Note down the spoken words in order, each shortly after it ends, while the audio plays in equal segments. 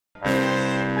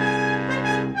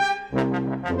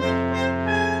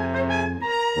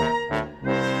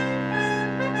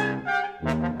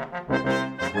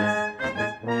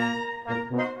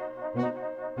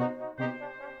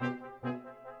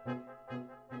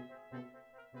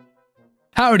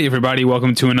Howdy, everybody.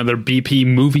 Welcome to another BP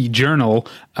Movie Journal.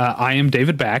 I am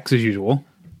David Bax, as usual.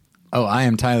 Oh, I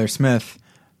am Tyler Smith,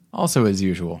 also as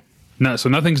usual. No, so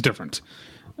nothing's different.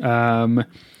 We're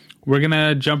going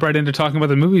to jump right into talking about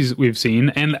the movies we've seen.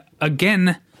 And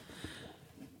again,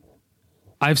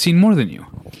 I've seen more than you.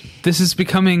 This is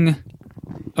becoming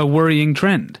a worrying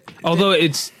trend. Although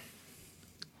it's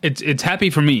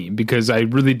happy for me because I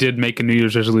really did make a New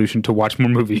Year's resolution to watch more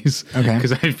movies. Okay.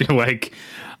 Because I feel like,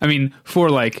 I mean,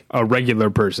 for like a regular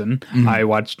person, I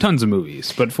watch tons of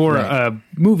movies. But for a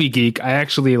movie geek, I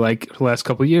actually, like, the last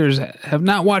couple of years have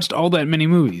not watched all that many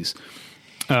movies.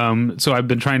 So I've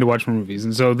been trying to watch more movies.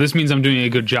 And so this means I'm doing a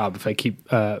good job if I keep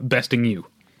besting you.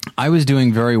 I was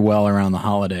doing very well around the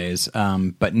holidays,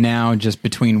 but now just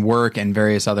between work and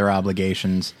various other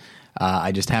obligations,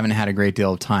 I just haven't had a great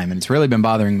deal of time, and it's really been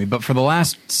bothering me. But for the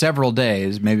last several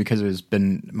days, maybe because it has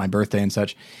been my birthday and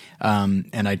such,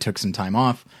 and I took some time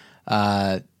off,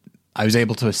 I was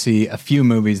able to see a few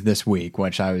movies this week,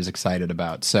 which I was excited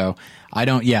about. So I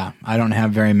don't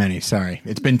have very many. Sorry.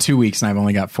 It's been 2 weeks and I've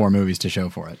only got 4 movies to show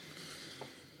for it.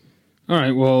 All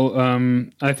right. Well,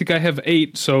 I think I have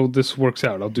 8, so this works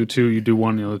out. I'll do 2, you do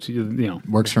 1,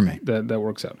 Works for me. That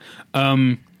works out.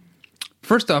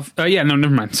 First off, never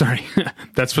mind. Sorry.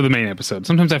 That's for the main episode.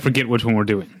 Sometimes I forget which one we're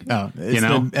doing. Oh,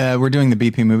 we're doing the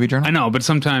BP Movie Journal? I know, but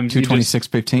sometimes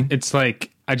 22615. It's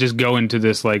like I just go into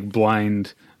this like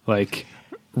blind like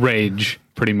rage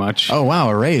pretty much. Oh, wow,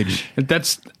 a rage.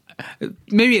 That's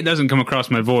maybe it doesn't come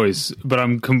across my voice, but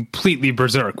I'm completely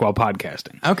berserk while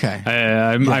podcasting. Okay.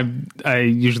 I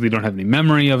usually don't have any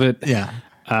memory of it. Yeah.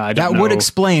 I don't that would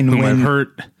explain whom when I've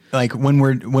hurt. Like when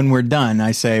we're done,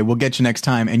 I say we'll get you next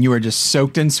time, and you are just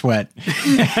soaked in sweat,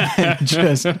 and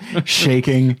just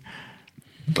shaking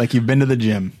like you've been to the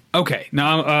gym. Okay,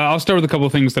 now I'll start with a couple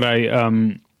of things that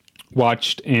I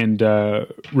watched and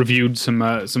reviewed some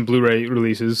Blu-ray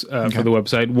releases for the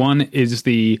website. One is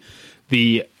the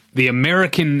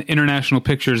American International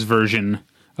Pictures version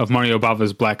of Mario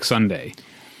Bava's Black Sunday.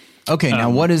 Okay, now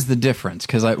what is the difference?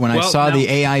 Because when I saw the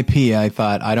AIP, I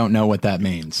thought I don't know what that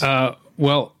means.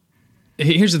 Well,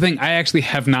 here's the thing. I actually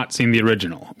have not seen the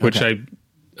original, which mea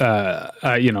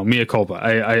culpa.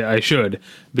 I should,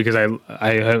 because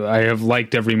I have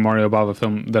liked every Mario Bava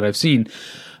film that I've seen.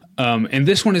 And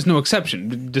this one is no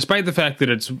exception, despite the fact that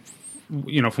it's,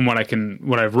 from what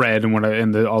I've read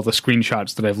and all the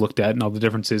screenshots that I've looked at and all the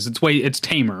differences, it's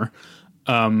tamer.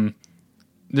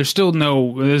 There's still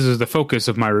this is the focus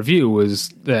of my review, was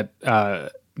that, Mario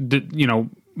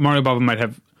Bava might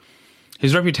have,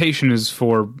 his reputation is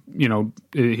for,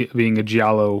 being a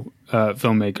giallo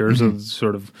filmmaker, so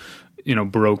sort of,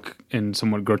 Baroque and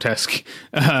somewhat grotesque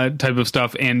type of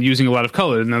stuff, and using a lot of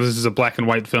color. Now, this is a black and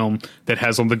white film that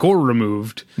has all the gore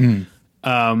removed, and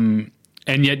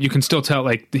yet you can still tell,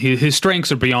 like, his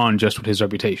strengths are beyond just what his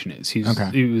reputation is. He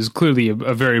was clearly a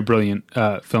very brilliant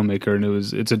filmmaker, and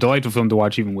it's a delightful film to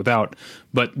watch even without.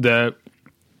 But the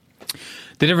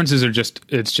differences are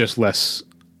it's just less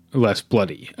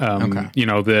bloody.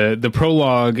 The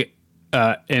prologue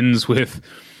ends with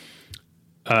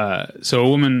so a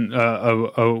woman,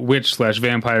 a witch /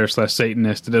 vampire /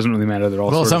 Satanist, it doesn't really matter. They're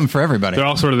all something for everybody. They're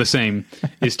all sort of the same.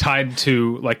 Is tied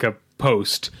to like a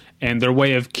post, and their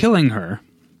way of killing her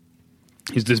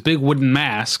is this big wooden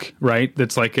mask, right?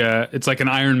 That's like it's like an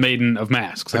Iron Maiden of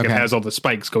masks. Like it has all the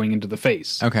spikes going into the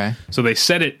face. Okay. So they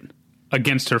set it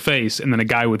against her face, and then a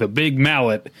guy with a big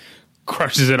mallet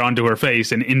crushes it onto her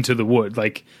face and into the wood,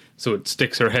 like, so it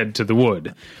sticks her head to the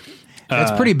wood.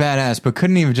 That's pretty badass, but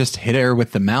couldn't he have just hit her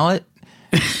with the mallet?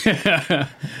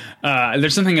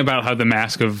 There's something about how the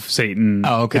Mask of Satan,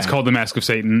 it's called the Mask of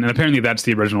Satan, and apparently that's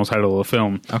the original title of the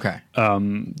film. Okay.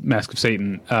 Mask of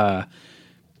Satan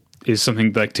is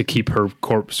something like to keep her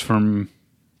corpse from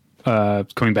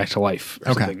coming back to life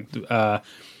or something.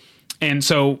 And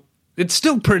so it's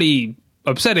still pretty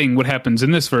upsetting what happens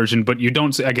in this version, but you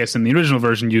don't see, I guess in the original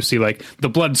version you see like the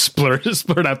blood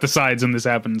splurt out the sides when this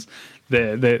happens.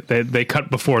 They cut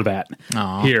before that.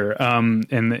 Aww. Here.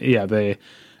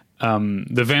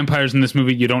 The vampires in this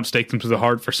movie, you don't stake them to the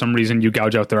heart. For some reason you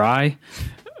gouge out their eye.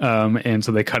 And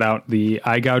so they cut out the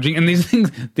eye gouging, and these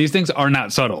things are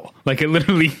not subtle. Like, it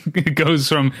literally goes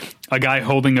from a guy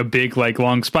holding a big, like,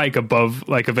 long spike above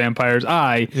like a vampire's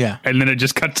eye, and then it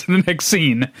just cuts to the next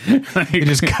scene. Like, it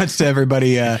just cuts to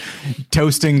everybody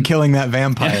toasting, killing that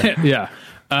vampire.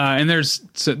 And there's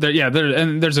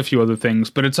a few other things,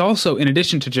 but it's also, in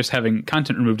addition to just having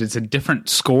content removed, it's a different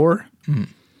score,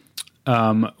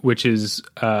 which is,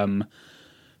 from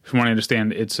what I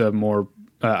understand, it's a more.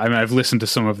 I've listened to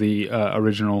some of the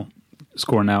original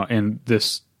score now, and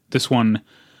this one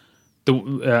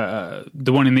the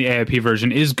one in the AIP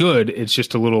version is good. It's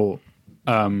just a little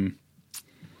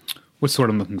what's the word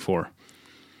I'm looking for?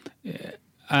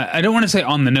 I don't want to say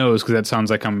on the nose because that sounds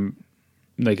like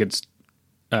it's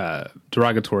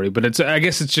derogatory, but I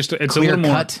guess it's Clear a little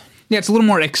more cut? Yeah, it's a little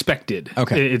more expected.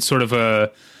 Okay. It's sort of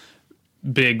a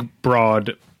big,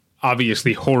 broad,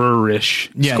 obviously horror-ish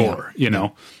score, you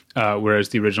know, whereas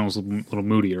the original is a little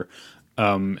moodier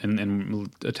and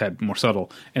a tad more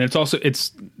subtle. And it's also a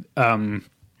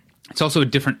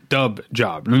different dub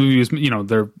job. The movie was, you know,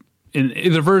 they're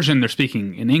in the version they're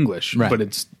speaking in English, right. but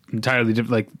it's entirely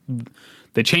different. Like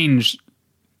they changed.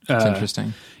 It's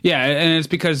interesting. Yeah, and it's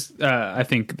because I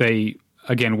think they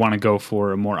again want to go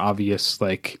for a more obvious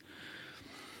like.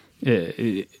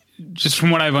 Just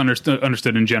from what I've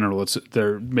understood in general,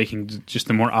 they're making just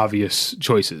the more obvious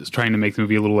choices, trying to make the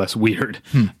movie a little less weird.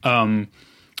 But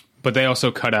they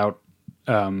also cut out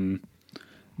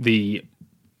the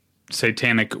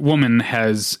satanic woman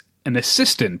has an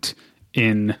assistant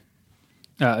in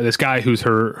this guy who's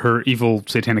her evil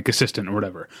satanic assistant or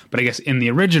whatever. But I guess in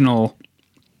the original,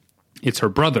 it's her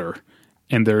brother,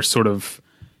 and there's sort of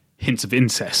hints of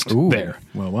incest there.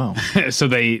 Well. So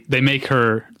they make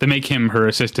him her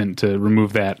assistant to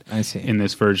remove that. I see. In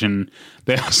this version.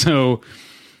 They also,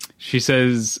 she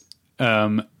says,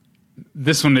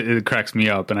 this one, it cracks me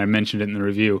up, and I mentioned it in the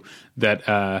review,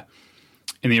 that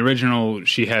in the original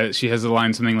she has the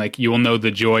line something like, "You will know the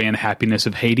joy and happiness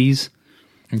of Hades."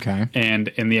 Okay. And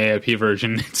in the AIP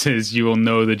version it says, "You will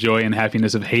know the joy and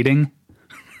happiness of hating."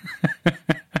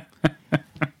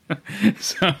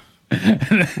 So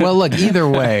well, look, either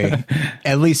way,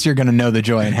 at least you're going to know the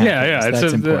joy and happiness. Yeah.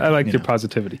 That's important, I like you your know.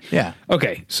 positivity. Yeah.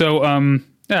 Okay. So,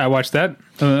 I watched that.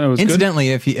 That was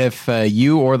Incidentally, if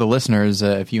you or the listeners,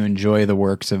 if you enjoy the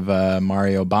works of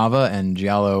Mario Bava and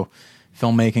Giallo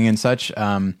filmmaking and such,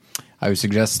 I would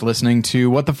suggest listening to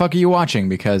What the Fuck Are You Watching?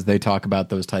 Because they talk about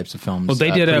those types of films Well,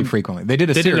 they did pretty frequently. They did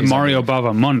a Mario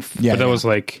Bava month, Yeah, but that yeah. was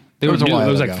like it was a while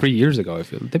was like ago. 3 years ago. I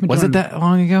feel they've been Was doing, it that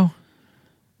long ago?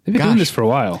 They've been doing Gosh. this for a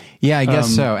while. Yeah, I guess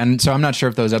so. And so I'm not sure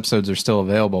if those episodes are still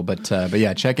available, but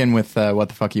yeah, check in with What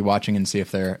the Fuck Are You Watching and see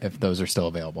if those are still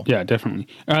available. Yeah, definitely.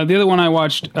 The other one I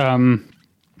watched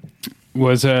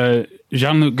was a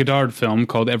Jean-Luc Godard film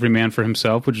called Every Man for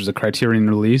Himself, which was a Criterion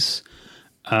release.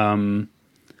 And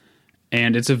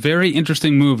it's a very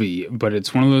interesting movie, but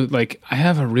it's one of those, like, I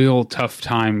have a real tough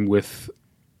time with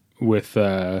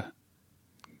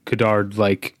Godard,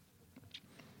 like,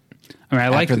 I mean, I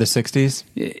like After the 60s?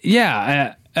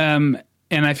 Yeah, and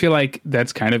I feel like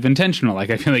that's kind of intentional. Like,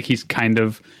 I feel like he's kind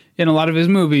of, in a lot of his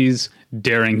movies,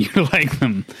 daring you to like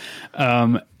them.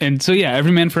 And so, yeah,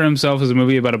 Every Man for Himself is a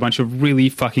movie about a bunch of really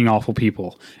fucking awful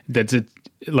people. That's it,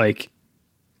 like,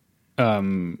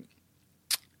 the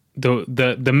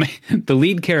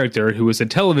lead character, who is a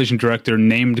television director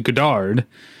named Godard,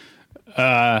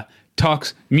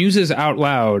 muses out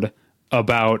loud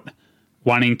about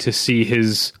wanting to see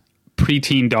his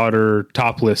preteen daughter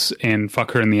topless and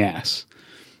fuck her in the ass.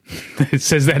 It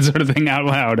says that sort of thing out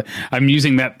loud. I'm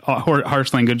using that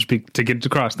harsh language to get it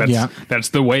across. That's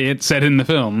the way it's said in the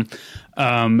film.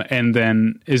 And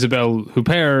then Isabelle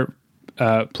Huppert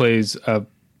plays a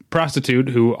prostitute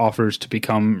who offers to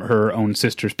become her own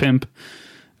sister's pimp.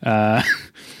 And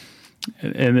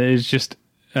it's just...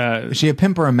 Is she a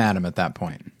pimp or a madam at that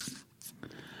point?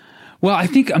 Well, I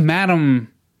think a madam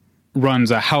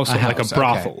runs a house, like a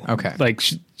brothel. Okay. Like,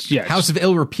 yeah. House of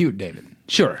ill repute, David.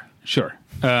 Sure.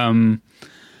 I'm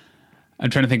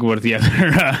trying to think of what the other...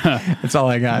 That's all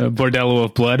I got. Bordello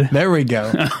of Blood. There we go.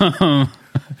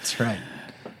 That's right.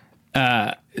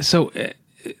 But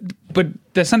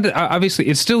that's not... Obviously,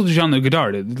 it's still Jean-Luc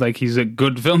Godard. Like, he's a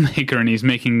good filmmaker, and he's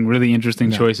making really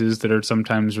interesting choices that are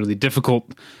sometimes really difficult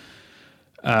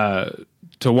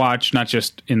to watch, not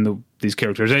just in these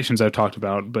characterizations I've talked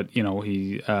about, but, you know,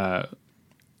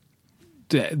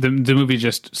 the movie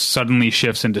just suddenly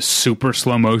shifts into super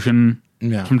slow motion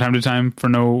from time to time for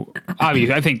no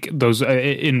obvious. I think those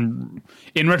in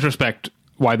retrospect,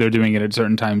 why they're doing it at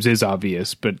certain times is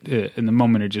obvious, but in the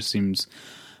moment it just seems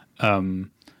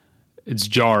it's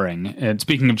jarring. And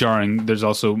speaking of jarring, there's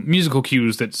also musical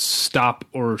cues that stop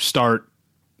or start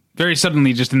very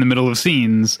suddenly just in the middle of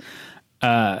scenes.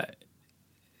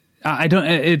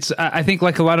 I think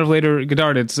like a lot of later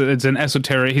Godard, it's an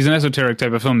esoteric. He's an esoteric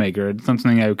type of filmmaker. It's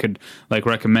something I could like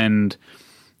recommend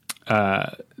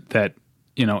that,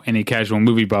 you know, any casual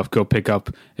movie buff go pick up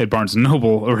at Barnes and Noble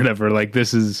or whatever. Like,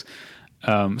 this is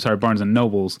Barnes and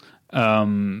Nobles.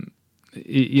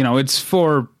 You know, it's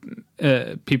for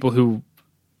people who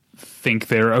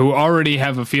who already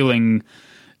have a feeling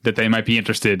that they might be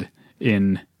interested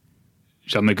in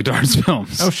Jean-Luc Godard's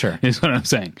films. Oh, sure. Is what I'm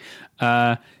saying.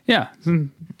 Yeah,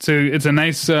 it's a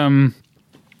nice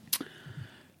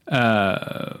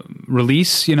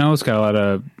release. You know, it's got a lot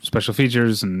of special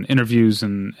features and interviews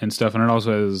and stuff, and it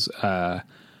also has.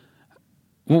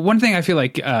 Well, one thing I feel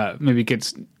like maybe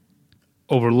gets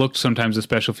overlooked sometimes, the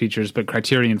special features, but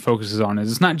Criterion focuses on is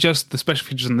it's not just the special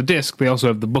features on the disc; they also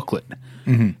have the booklet.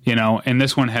 Mm-hmm. You know, and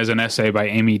this one has an essay by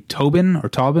Amy Tobin,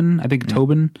 I think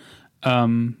Tobin,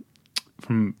 from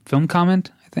Film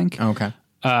Comment, I think. Okay.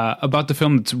 About the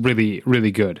film that's really,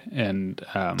 really good. And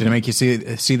did it make you see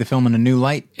the film in a new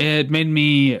light? It made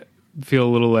me feel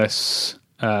a little less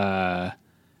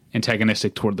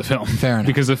antagonistic toward the film. Fair enough.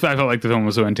 Because I felt like the film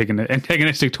was so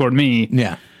antagonistic toward me.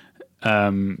 Yeah.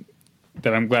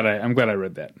 That I'm glad I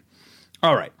read that.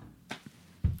 All right.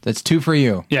 That's 2 for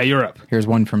you. Yeah, you're up. Here's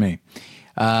 1 for me.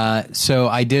 So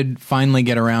I did finally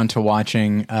get around to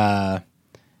watching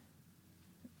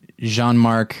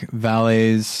Jean-Marc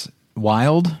Vallée's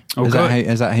Wild. Oh, is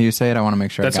that how you say it? I want to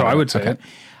make sure. That's how I would say it.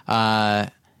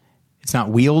 It's not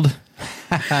Wield.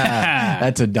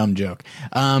 That's a dumb joke.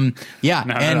 Yeah,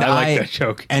 no, and I like that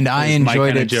joke. And I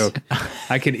enjoyed it. Joke.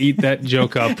 I could eat that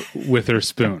joke up with her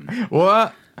spoon.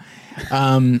 What?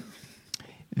 I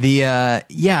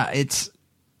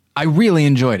really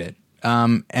enjoyed it.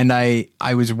 And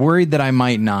I was worried that I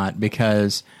might not,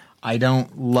 because I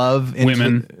don't love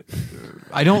women.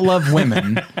 I don't love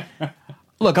women.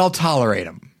 Look, I'll tolerate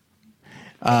them.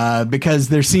 Because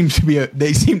they seem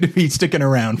to be sticking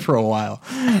around for a while.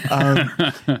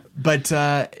 But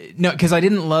no, because I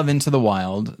didn't love Into the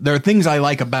Wild. There are things I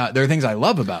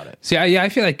love about it. See, I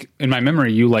feel like in my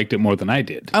memory you liked it more than I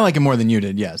did. I like it more than you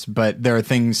did, yes. But there are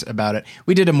things about it.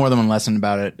 We did a more than one lesson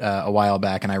about it a while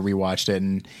back, and I rewatched it,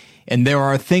 and there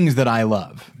are things that I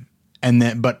love,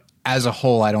 but as a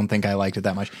whole, I don't think I liked it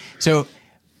that much. So,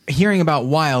 hearing about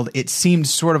Wild, it seemed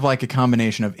sort of like a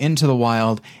combination of Into the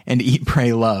Wild and Eat,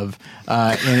 Pray, Love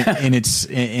in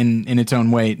its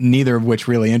own way, neither of which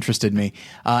really interested me.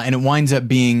 And it winds up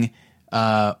being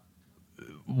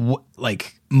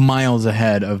like miles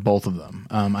ahead of both of them.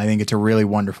 I think it's a really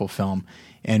wonderful film.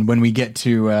 And when we get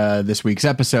to this week's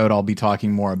episode, I'll be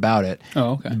talking more about it.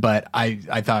 Oh, okay. But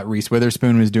I thought Reese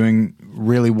Witherspoon was doing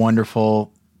really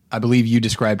wonderful. I believe you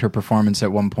described her performance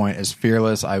at one point as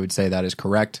fearless. I would say that is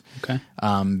correct. Okay.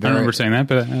 I don't remember saying that,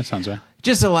 but that sounds right.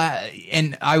 Just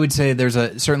and I would say there's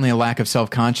certainly a lack of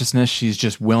self-consciousness. She's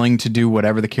just willing to do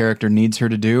whatever the character needs her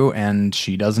to do, and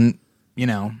she doesn't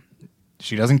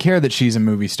care that she's a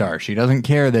movie star. She doesn't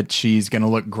care that she's going to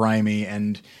look grimy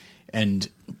and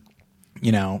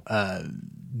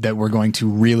that we're going to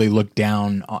really look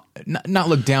down, not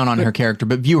look down on her character,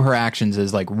 but view her actions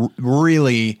as like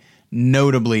really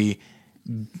notably,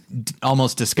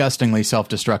 almost disgustingly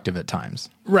self-destructive at times.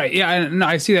 Right. Yeah.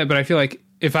 I see that, but I feel like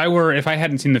if I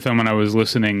hadn't seen the film and I was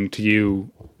listening to you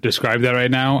describe that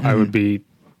right now, I would be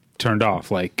turned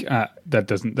off. Like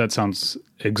that sounds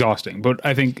exhausting. But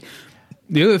I think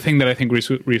the other thing that I think Reese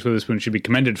Witherspoon should be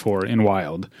commended for in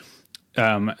Wild,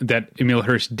 that Emile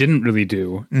Hirsch didn't really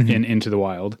do in Into the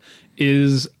Wild,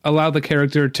 is allow the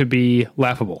character to be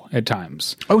laughable at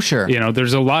times. Oh, sure.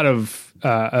 There's a lot of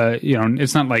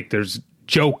it's not like there's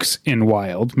jokes in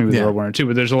Wild. Maybe there are one or two,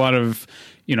 but there's a lot of,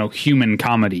 human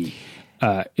comedy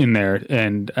in there.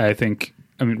 And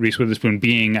Reese Witherspoon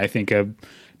being, I think, a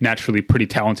naturally pretty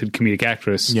talented comedic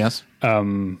actress. Yes.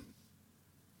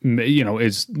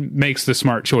 Makes the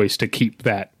smart choice to keep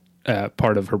that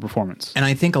part of her performance. And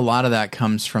I think a lot of that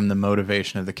comes from the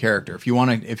motivation of the character. If you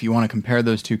want to compare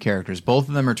those two characters, both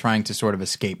of them are trying to sort of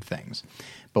escape things,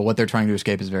 but what they're trying to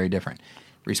escape is very different.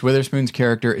 Reese Witherspoon's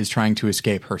character is trying to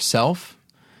escape herself,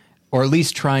 or at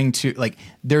least trying to,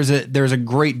 there's a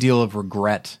great deal of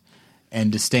regret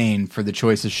and disdain for the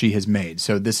choices she has made.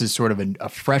 So this is sort of a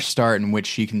fresh start in which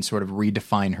she can sort of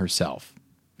redefine herself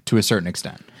to a certain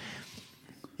extent.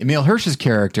 Emile Hirsch's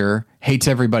character hates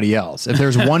everybody else. If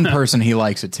there's one person he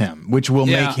likes, it's him, which will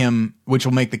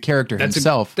make the character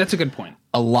himself. That's a good point.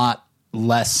 A lot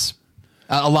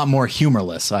more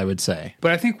humorless, I would say.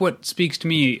 But I think what speaks to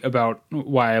me about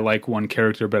why I like one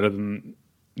character better than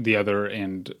the other,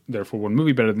 and therefore one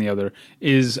movie better than the other,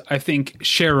 is I think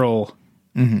Cheryl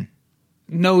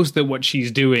knows that what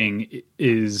she's doing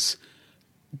is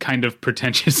kind of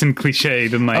pretentious and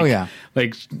cliched,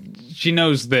 and she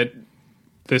knows that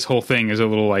this whole thing is a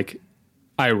little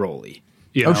eye rolly.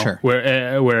 Sure.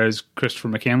 Whereas Christopher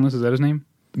McCandless, is that his name?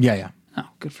 Yeah. Oh,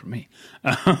 good for me.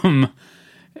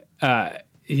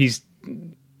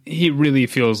 He really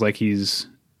feels like he's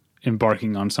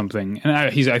embarking on something, and I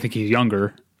think he's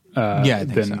younger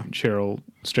than Cheryl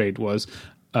Strayed was.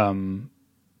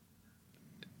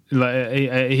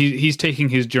 he's taking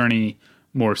his journey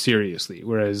more seriously,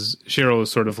 whereas Cheryl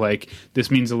is sort of like, this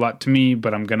means a lot to me,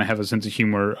 but I'm going to have a sense of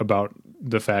humor about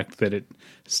the fact that it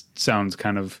sounds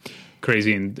kind of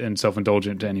crazy and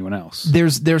self-indulgent to anyone else.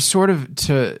 There's sort of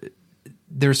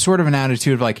an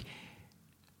attitude of like,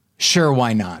 sure,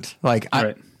 why not? Like,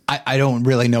 Right. I don't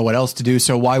really know what else to do,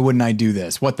 so why wouldn't I do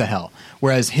this? What the hell?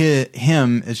 Whereas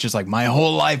him, it's just like, my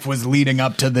whole life was leading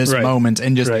up to this Right. moment,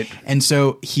 and just Right. and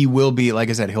so he will be, like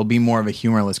I said, he'll be more of a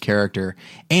humorless character,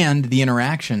 and the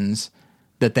interactions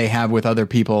that they have with other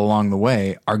people along the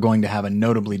way are going to have a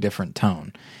notably different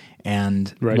tone.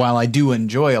 And Right. while I do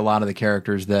enjoy a lot of the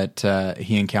characters that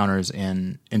he encounters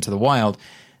in Into the Wild,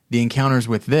 the encounters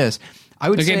with this, I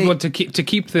would say, Well, to keep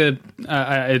the,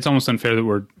 it's almost unfair that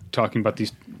we're talking about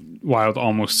these Wild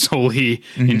almost solely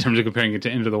in terms of comparing it to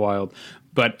Into the Wild.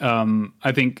 But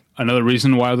I think another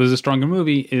reason Wild is a stronger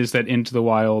movie is that Into the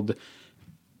Wild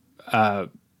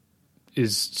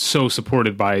is so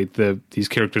supported by these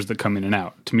characters that come in and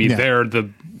out. To me, Yeah.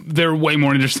 they're way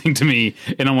more interesting to me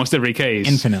in almost every case.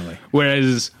 Infinitely.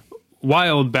 Whereas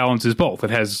Wild balances both. It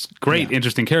has great,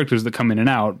 interesting characters that come in and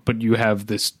out, but you have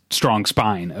this strong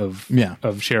spine of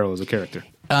Cheryl as a character.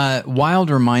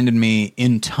 Wild reminded me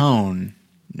in tone,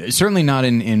 certainly not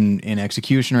in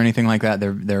execution or anything like that.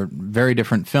 They're very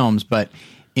different films, but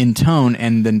in tone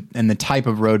and the type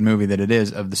of road movie that it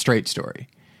is, of The Straight Story.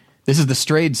 This is the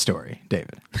Strayed story,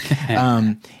 David,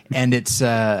 and it's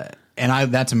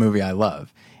that's a movie I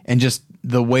love, and just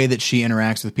the way that she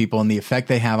interacts with people and the effect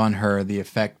they have on her, the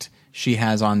effect she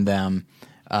has on them,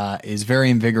 is very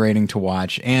invigorating to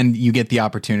watch, and you get the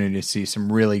opportunity to see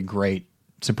some really great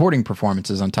supporting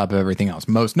performances on top of everything else.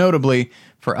 Most notably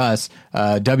for us,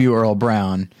 W. Earl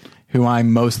Brown, who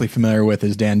I'm mostly familiar with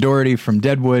as Dan Doherty from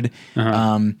Deadwood.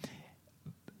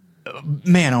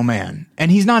 Man, oh man.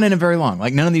 And he's not in it very long.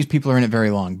 Like, none of these people are in it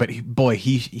very long, but he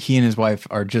and his wife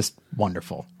are just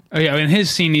wonderful. Oh yeah, and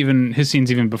his scenes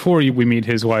even before we meet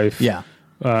his wife. Yeah.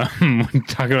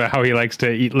 Talking about how he likes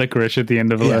to eat licorice at the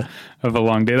end of a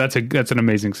long day. That's an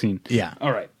amazing scene. Yeah.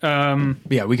 All right.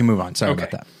 Yeah, we can move on. Sorry about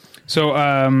that.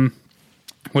 So,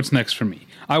 what's next for me?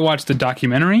 I watched the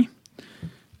documentary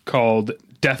called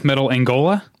Death Metal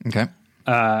Angola. Okay.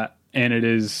 And it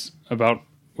is about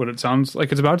what it sounds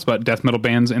like it's about. It's about death metal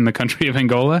bands in the country of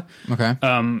Angola. Okay.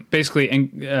 Basically,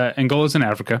 Angola's in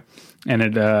Africa, and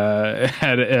it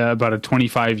had about a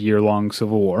 25-year-long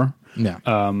civil war. Yeah.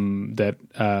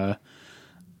 That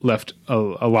left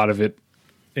a lot of it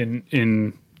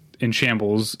in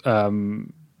shambles.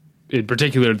 In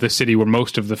particular, the city where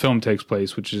most of the film takes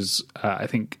place, which is I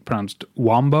think pronounced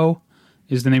Wambo,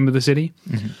 is the name of the city.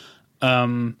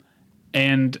 Mm-hmm.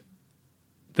 And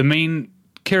the main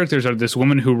characters are this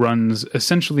woman who runs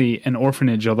essentially an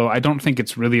orphanage, although I don't think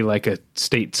it's really like a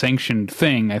state sanctioned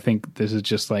thing. I think this is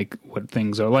just like what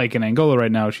things are like in Angola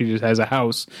right now. She just has a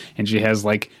house and she has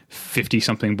like 50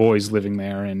 something boys living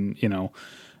there, and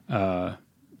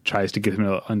tries to get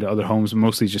them into other homes,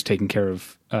 mostly just taking care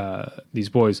of these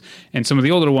boys. And some of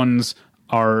the older ones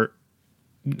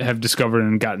have discovered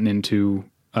and gotten into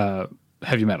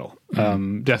heavy metal,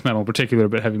 death metal in particular,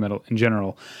 but heavy metal in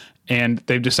general. And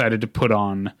they've decided to put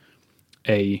on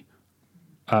a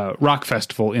rock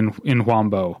festival in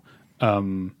Wambo,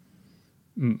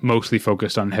 mostly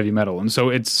focused on heavy metal. And so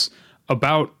it's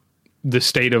about the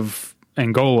state of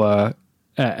Angola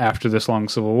after this long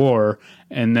civil war,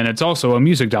 and then it's also a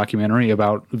music documentary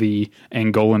about the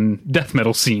Angolan death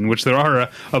metal scene, which there are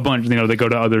a bunch. They go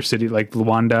to other cities, like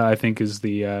Luanda, I think, is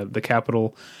the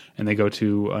capital, and they go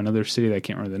to another city that I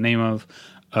can't remember the name of.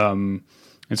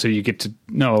 And so you get to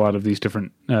know a lot of these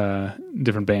different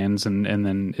bands, and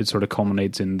then it sort of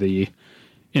culminates in the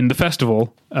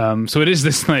festival. So it is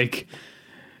this like,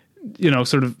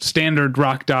 sort of standard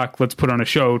rock doc, let's put on a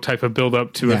show type of build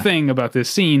up to a thing about this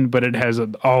scene, but it has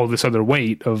all this other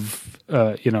weight of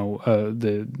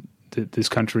this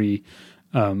country,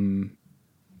 and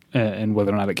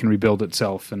whether or not it can rebuild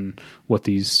itself, and what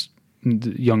these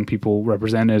young people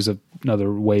represent as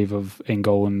another wave of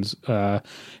Angolans.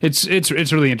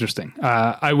 It's really interesting.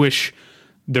 I wish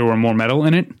there were more metal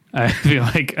in it. I feel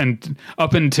like, and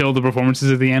up until the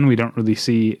performances at the end, we don't really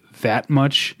see that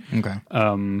much. Okay.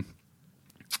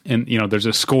 And there's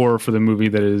a score for the movie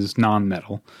that is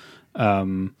non-metal.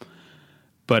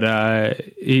 But I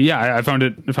found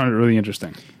it really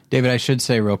interesting. David, I should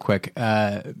say real quick,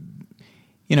 if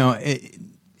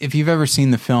you've ever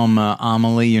seen the film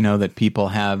Amelie, you know that people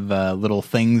have little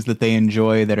things that they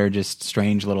enjoy that are just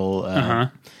strange little,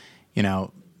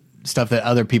 stuff that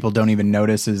other people don't even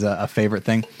notice is a favorite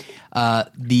thing.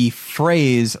 The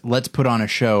phrase, let's put on a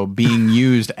show, being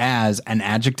used as an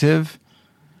adjective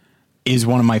is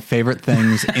one of my favorite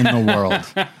things in the world.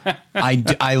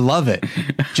 I love it.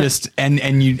 Just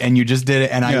and you just did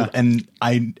it, and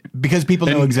I because people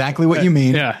know exactly what you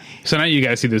mean. Yeah. So now you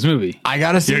guys see this movie. I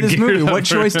got to see this movie. What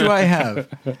choice do I have?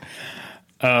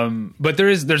 But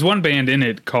there's one band in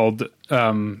it called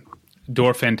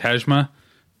Dor Fantasma.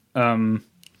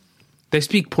 They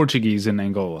speak Portuguese in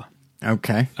Angola.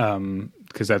 Okay.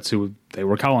 Because that's who they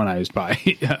were colonized by.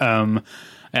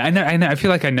 I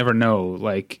feel like I never know.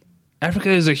 Like, Africa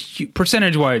is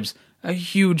percentage-wise a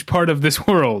huge part of this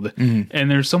world,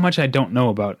 and there's so much I don't know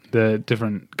about the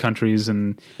different countries,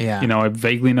 and I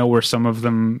vaguely know where some of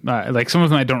them, some of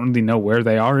them I don't really know where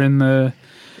they are in the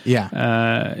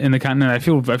in the continent. I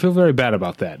feel very bad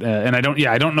about that, and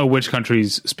I don't know which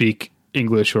countries speak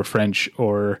English or French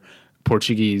or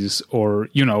Portuguese or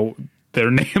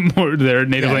their name or their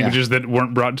native languages that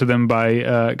weren't brought to them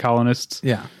by colonists.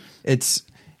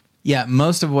 Yeah,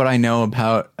 most of what I know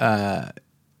about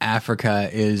Africa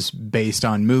is based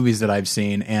on movies that I've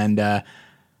seen, and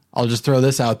I'll just throw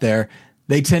this out there.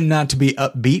 They tend not to be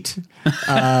upbeat.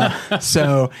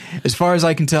 So as far as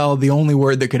I can tell, the only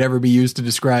word that could ever be used to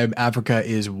describe Africa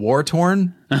is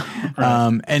war-torn.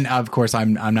 Right. And of course,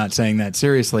 I'm not saying that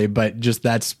seriously, but just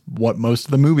that's what most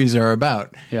of the movies are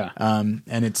about. Yeah. And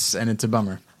it's a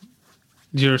bummer.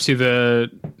 Did you ever see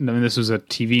this was a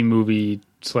TV movie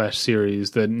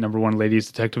 /series, the number one ladies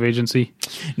detective agency?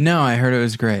 No, I heard it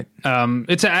was great.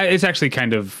 It's actually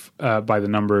kind of by the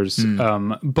numbers,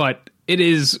 but it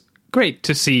is great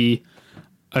to see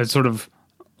a sort of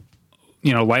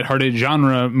lighthearted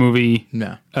genre movie.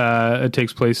 Yeah, it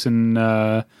takes place in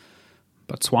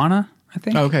Botswana, I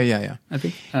think. Okay, yeah. I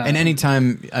think. And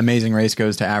anytime Amazing Race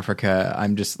goes to Africa,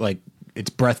 I'm just like, it's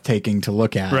breathtaking to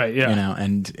look at, right? Yeah,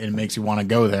 and it makes you want to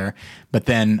go there. But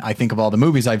then I think of all the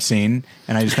movies I've seen,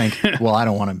 and I just think, well, I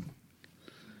don't want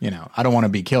to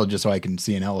be killed just so I can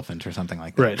see an elephant or something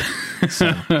like that. Right.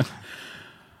 So.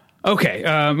 Okay,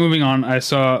 moving on. I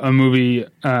saw a movie.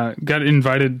 Got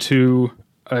invited to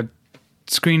a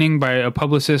screening by a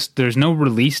publicist. There's no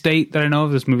release date that I know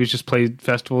of. This movie's just played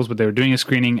festivals, but they were doing a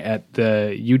screening at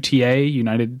the UTA,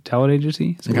 United Talent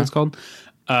Agency. Is what it's called.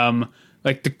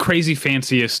 Like the crazy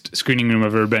fanciest screening room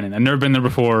I've ever been in. I've never been there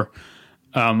before.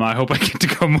 I hope I get to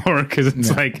go more because it's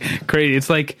like crazy. It's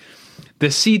like the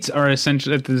seats are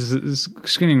essentially at this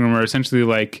screening room are essentially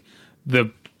like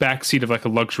the back seat of like a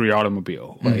luxury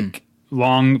automobile, like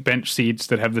long bench seats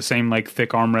that have the same like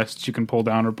thick armrests you can pull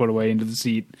down or put away into the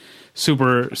seat.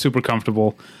 Super, super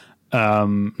comfortable.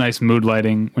 Nice mood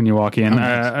lighting when you walk in.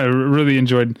 Nice. I really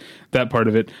enjoyed that part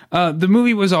of it. The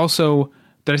movie was also.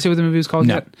 Did I say what the movie was called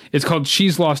yet? It's called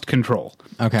She's Lost Control.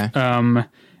 Okay. And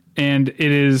it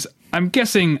is, I'm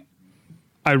guessing,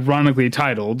 ironically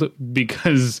titled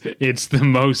because it's the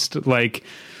most like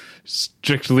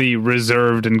strictly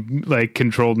reserved and like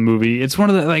controlled movie. It's one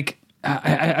of the like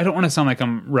I don't want to sound like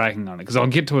I'm ragging on it because I'll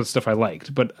get to what stuff I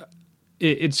liked, but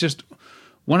it's just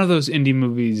one of those indie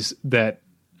movies that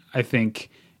I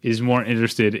think is more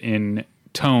interested in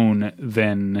tone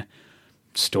than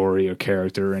story or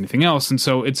character or anything else. And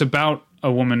so it's about a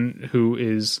woman who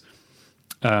is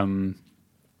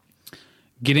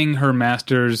getting her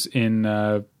master's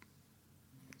in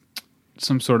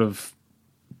some sort of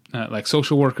like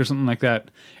social work or something like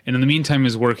that, and in the meantime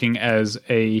is working as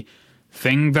a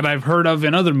thing that I've heard of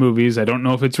in other movies. I don't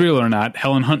know if it's real or not.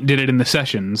 Helen Hunt did it in The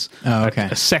Sessions. Oh, okay.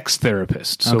 A sex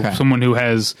therapist. So someone who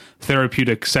has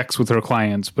therapeutic sex with her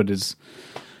clients but is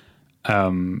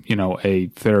a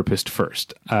therapist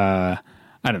first. I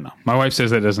don't know. My wife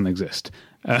says that doesn't exist.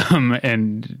 But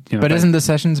isn't The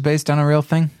Sessions based on a real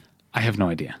thing? I have no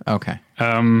idea. Okay.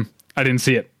 I didn't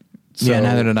see it. So yeah,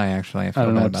 neither did I actually. I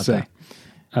don't know what to say.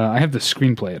 I have the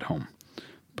screenplay at home,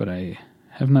 but I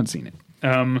have not seen it.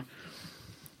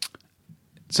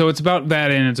 So it's about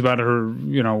that, and it's about her,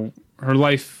 her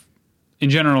life in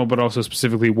general, but also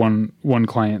specifically one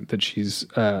client that she's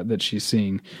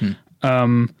seeing.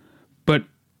 But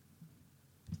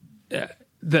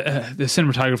the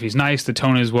cinematography is nice. The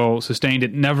tone is well sustained.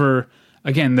 It never,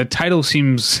 again, the title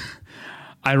seems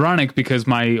ironic because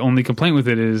my only complaint with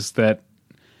it is that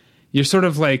you're sort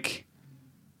of like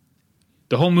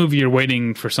the whole movie you're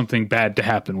waiting for something bad to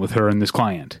happen with her and this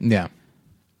client. Yeah.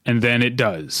 And then it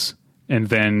does. And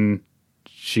then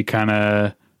she kind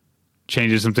of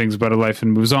changes some things about her life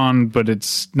and moves on, but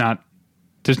it's not,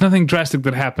 there's nothing drastic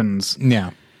that happens.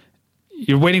 Yeah.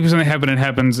 You're waiting for something to happen, it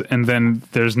happens, and then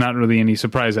there's not really any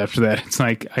surprise after that. It's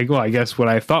like, I guess what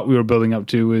I thought we were building up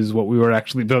to is what we were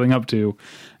actually building up to.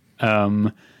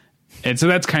 And so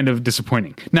that's kind of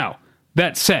disappointing. Now,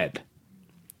 that said,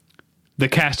 the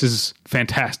cast is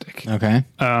fantastic. Okay.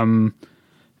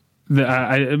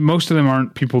 most of them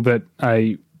aren't people that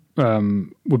I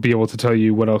would be able to tell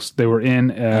you what else they were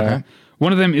in. Okay.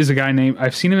 One of them is a guy named,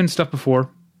 I've seen him in stuff before,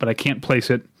 but I can't place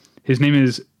it. His name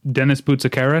is Dennis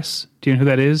Boutsikaris. Do you know who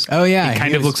that is? Oh yeah, he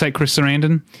kind of looks like Chris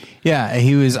Sarandon. Yeah,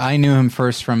 he was. I knew him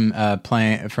first from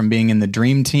being in the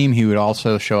Dream Team. He would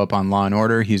also show up on Law and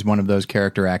Order. He's one of those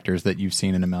character actors that you've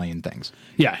seen in a million things.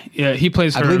 Yeah, he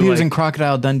plays her. I believe he was in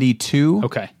Crocodile Dundee 2.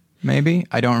 Okay. Maybe,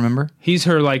 I don't remember. He's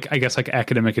her, I guess,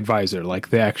 academic advisor,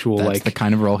 the actual, That's the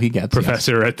kind of role he gets.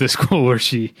 professor at the school where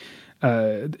she,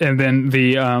 and then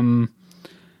the,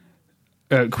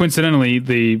 coincidentally,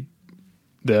 the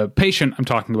patient I'm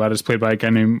talking about is played by a guy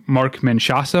named Mark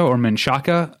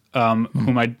Menchaca,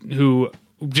 who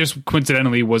just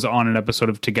coincidentally was on an episode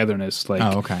of Togetherness,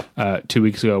 2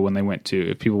 weeks ago when they went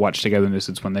to, if people watch Togetherness,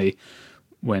 it's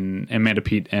when Amanda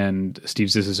Peet and Steve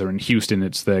Zissou are in Houston.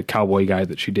 It's the cowboy guy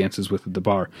that she dances with at the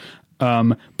bar.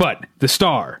 But the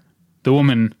star, the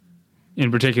woman in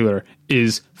particular,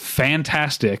 is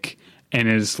fantastic and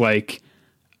is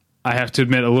I have to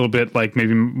admit, a little bit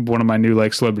maybe one of my new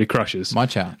celebrity crushes.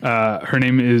 Watch out. Her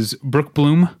name is Brooke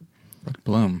Bloom. Brooke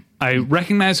Bloom. I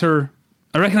recognized her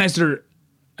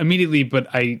immediately, but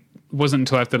I wasn't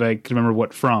until after that I could remember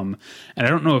what from. And I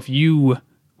don't know if you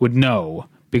would know,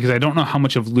 because I don't know how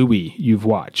much of Louis you've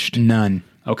watched. None.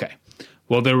 Okay.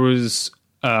 Well, there was...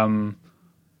 I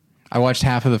watched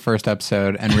half of the first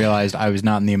episode and realized I was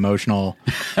not in the emotional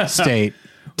state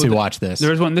to watch this.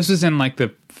 There was one. This was in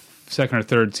the second or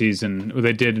third season where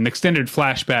they did an extended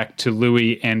flashback to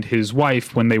Louis and his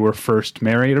wife when they were first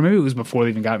married, or maybe it was before they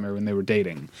even got married, when they were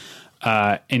dating.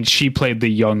 And she played the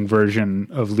young version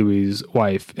of Louis'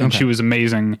 wife, and she was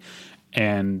amazing.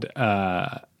 And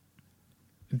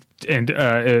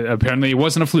apparently it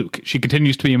wasn't a fluke. She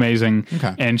continues to be amazing.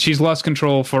 Okay. And she's lost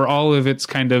control for all of its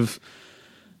kind of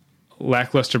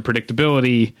lackluster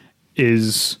predictability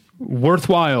is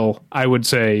worthwhile, I would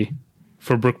say,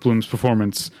 for Brooke Bloom's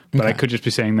performance, but I could just be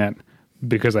saying that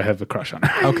because I have a crush on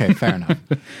her. Okay, fair enough.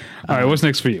 All right, what's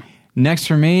next for you? Next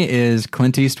for me is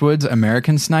Clint Eastwood's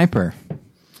American Sniper.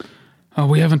 Oh,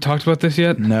 we haven't talked about this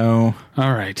yet? No.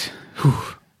 All right. Whew.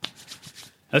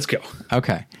 Let's go.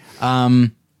 Okay.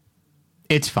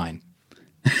 It's fine.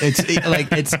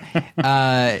 It's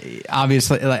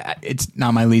obviously it's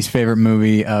not my least favorite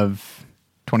movie of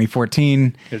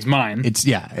 2014. It's mine.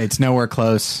 It's nowhere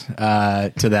close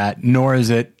to that, nor is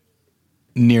it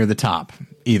near the top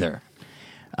either.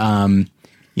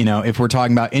 If we're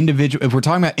talking about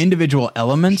individual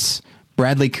elements,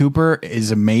 Bradley Cooper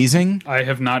is amazing. I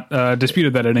have not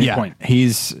disputed that at any point.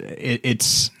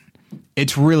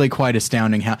 It's really quite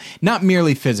astounding how, not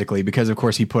merely physically, because of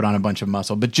course he put on a bunch of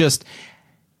muscle, but just,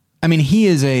 he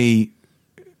is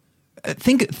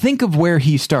think of where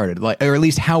he started, or at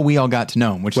least how we all got to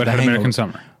know him, which Wet is Hot American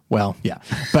Summer. Well, yeah,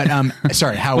 but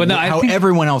sorry, how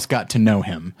everyone else got to know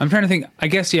him. I'm trying to think. I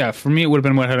guess for me it would have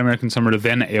been Wet Hot American Summer to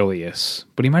then Alias,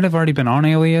 but he might have already been on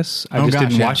Alias. I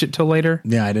didn't watch it till later.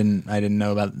 Yeah, I didn't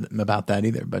know about that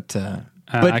either. But The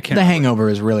Hangover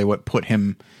is really what put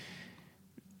him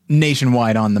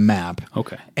nationwide on the map.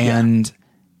 Okay, and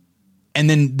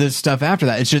then the stuff after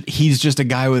that, he's just a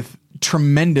guy with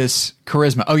tremendous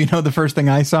charisma. Oh, the first thing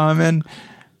I saw him in,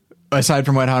 aside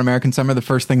from Wet Hot American Summer, the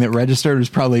first thing that registered was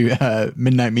probably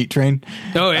Midnight Meat Train.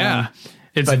 Oh yeah,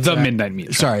 it's the Midnight Meat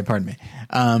Train. Sorry, pardon me.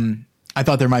 I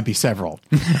thought there might be several.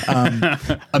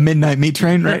 A Midnight Meat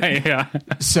Train, right? Yeah.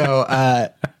 So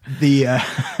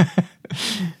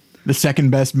the second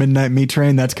best Midnight Meat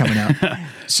Train that's coming out.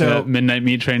 So Midnight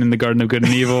Meat Train in the Garden of Good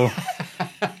and Evil.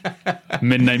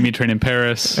 Midnight Meat Train in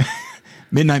Paris.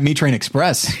 Midnight Meat Train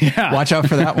Express. Yeah. Watch out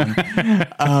for that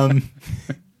one.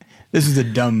 This is a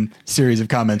dumb series of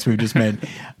comments we've just made.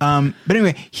 But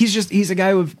anyway, he's a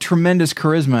guy with tremendous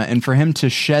charisma, and for him to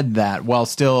shed that while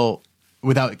still,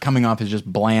 without coming off as just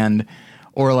bland,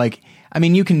 or I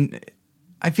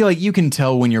feel like you can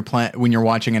tell when you're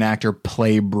watching an actor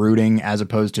play brooding as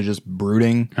opposed to just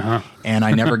brooding. And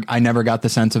I never got the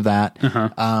sense of that.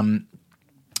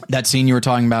 That scene you were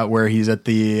talking about where he's at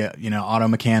the auto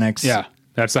mechanics. Yeah,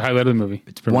 that's the highlight of the movie.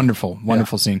 It's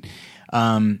wonderful scene.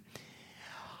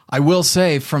 I will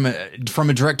say from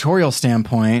a directorial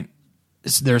standpoint,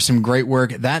 there's some great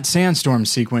work. That sandstorm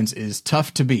sequence is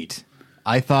tough to beat.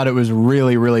 I thought it was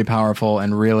really, really powerful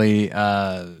and really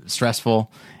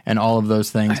stressful and all of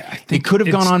those things. It could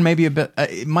have gone on maybe a bit.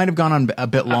 It might have gone on a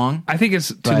bit long. I think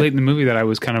it's too late in the movie that I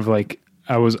was kind of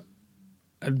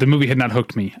the movie had not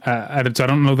hooked me. So I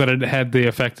don't know that it had the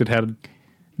effect it had.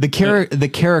 The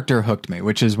character hooked me,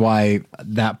 which is why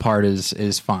that part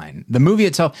is fine. The movie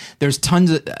itself, there's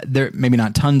maybe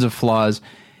not tons of flaws,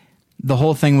 the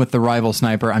whole thing with the rival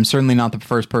sniper, I'm certainly not the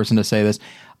first person to say this.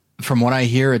 From what I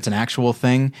hear, it's an actual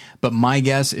thing. But my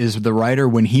guess is the writer,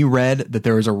 when he read that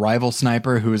there was a rival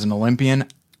sniper who is an Olympian,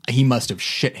 he must have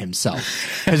shit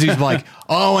himself. Because he's like,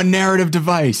 oh, a narrative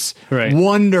device. Right.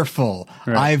 Wonderful.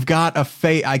 Right. I've got a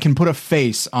face. I can put a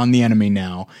face on the enemy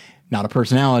now. Not a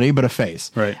personality, but a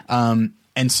face. Right.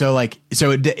 And so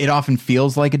it often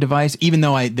feels like a device, even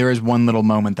though there is one little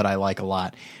moment that I like a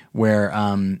lot where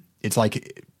it's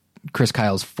like Chris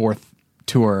Kyle's fourth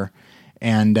tour,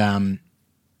 and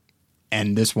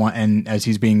this one, and as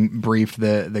he's being briefed,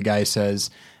 the guy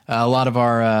says a lot of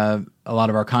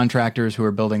our contractors who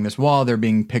are building this wall, they're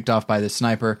being picked off by this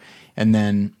sniper, and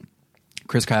then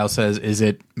Chris Kyle says, "Is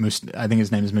it? I think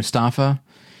his name is Mustafa,"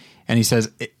 and he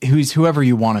says, "Who's whoever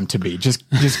you want him to be. Just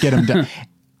get him done."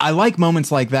 I like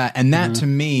moments like that, and that to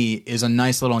me is a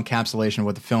nice little encapsulation of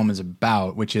what the film is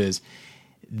about, which is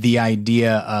the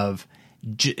idea of,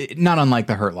 not unlike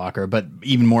The Hurt Locker, but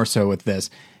even more so with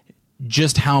this,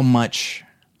 just how much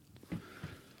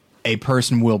a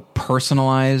person will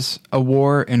personalize a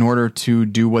war in order to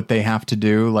do what they have to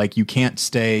do. Like, you can't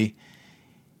stay,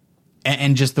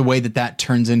 and just the way that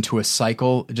turns into a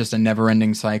cycle, just a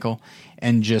never-ending cycle,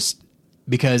 and just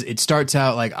because it starts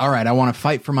out like, all right, I want to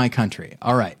fight for my country.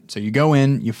 All right, so you go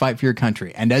in, you fight for your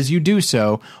country, and as you do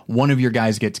so, one of your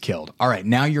guys gets killed. All right,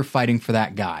 now you're fighting for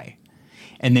that guy,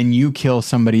 and then you kill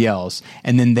somebody else,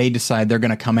 and then they decide they're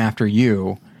going to come after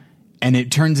you. And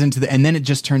it turns into and then it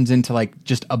just turns into like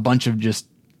just a bunch of just,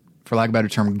 for lack of a better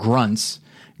term, grunts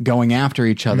going after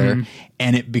each other,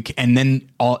 and then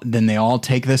they all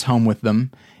take this home with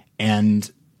them,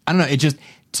 and I don't know. It just,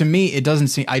 to me, it doesn't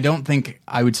seem. I don't think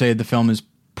I would say the film is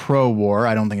pro-war.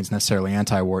 I don't think it's necessarily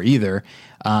anti-war either.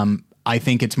 I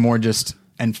think it's more just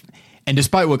and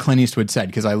despite what Clint Eastwood said,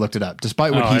 because I looked it up,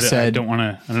 despite what he said, I don't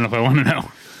know if I want to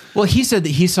know. Well, he said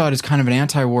that he saw it as kind of an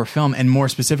anti-war film, and more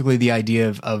specifically the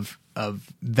idea of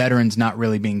veterans not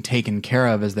really being taken care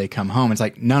of as they come home. It's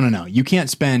like, no. You can't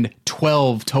spend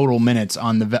 12 total minutes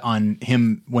on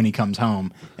him when he comes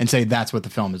home and say that's what the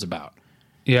film is about.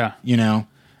 Yeah. You know?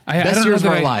 Best years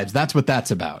of our lives. That's what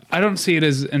that's about. I don't see it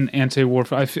as an anti-war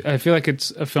film. I feel like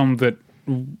it's a film that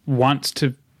wants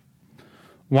to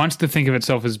think of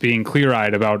itself as being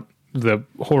clear-eyed about the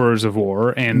horrors of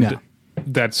war, and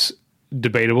that's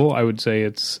debatable. I would say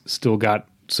it's still got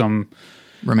some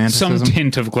romanticism, some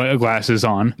tint of glasses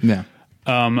on,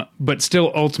 but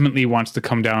still ultimately wants to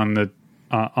come down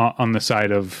on the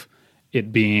side of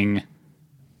it being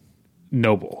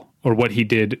noble, or what he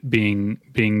did being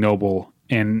noble,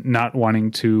 and not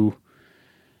wanting to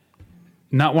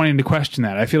question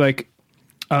that. I feel like,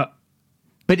 but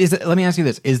let me ask you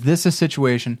this: is this a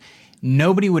situation?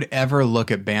 Nobody would ever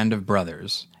look at Band of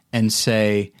Brothers and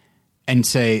say,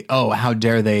 "Oh, how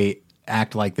dare they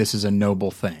act like this is a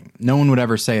noble thing." No one would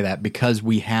ever say that, because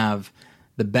we have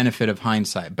the benefit of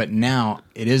hindsight. But now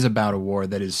it is about a war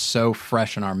that is so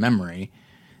fresh in our memory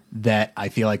that I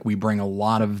feel like we bring a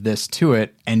lot of this to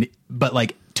it. But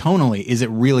like, tonally, is it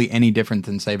really any different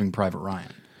than Saving Private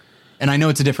Ryan? And I know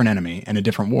it's a different enemy and a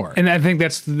different war. And I think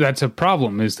that's a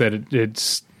problem, is that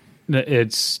it's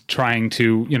trying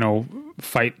to,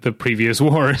 fight the previous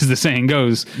war, as the saying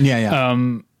goes. Yeah.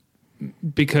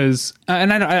 Because,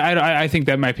 and I think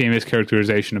that might be a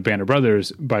mischaracterization of Band of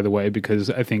Brothers, by the way, because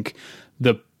I think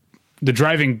the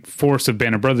driving force of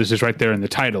Band of Brothers is right there in the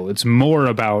title. It's more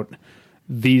about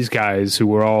these guys who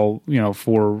were all,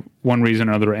 for one reason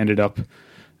or another, ended up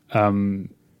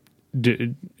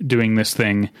doing this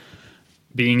thing,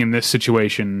 being in this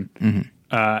situation,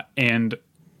 and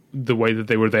the way that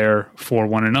they were there for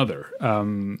one another.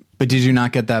 But did you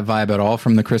not get that vibe at all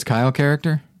from the Chris Kyle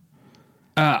character?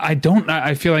 I don't.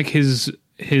 I feel like his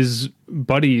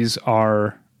buddies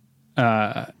are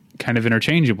kind of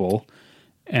interchangeable,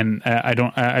 and I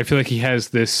don't. I feel like he has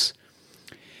this.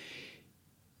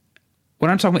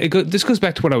 When I'm talking, this goes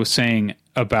back to what I was saying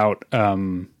about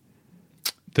the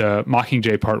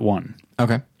Mockingjay Part 1.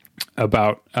 Okay.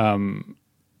 About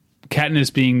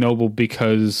Katniss being noble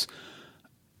because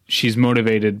she's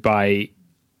motivated by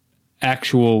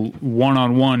actual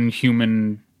one-on-one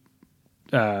human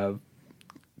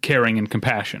caring and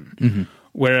compassion.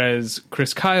 Whereas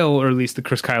Chris Kyle, or at least the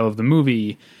Chris Kyle of the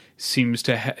movie, seems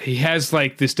to he has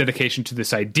like this dedication to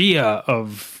this idea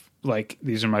of like,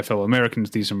 these are my fellow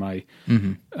Americans, these are my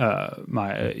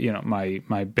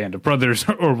my band of brothers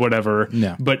or whatever.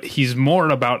 Yeah. But he's more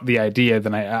about the idea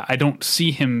than I don't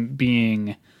see him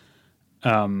being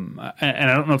and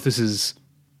I don't know if this is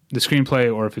the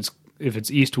screenplay or if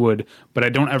it's Eastwood, but I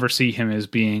don't ever see him as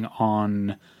being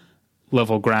on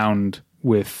level ground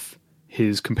with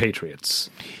his compatriots.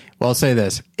 Well, I'll say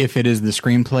this. If it is the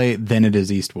screenplay, then it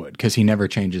is Eastwood, because he never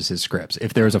changes his scripts.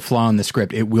 If there's a flaw in the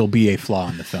script, it will be a flaw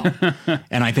in the film.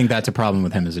 And I think that's a problem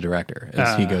with him as a director,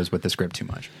 is he goes with the script too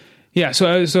much. Yeah,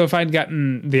 so if I'd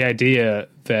gotten the idea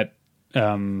that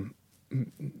that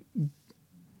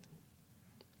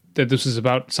this is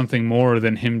about something more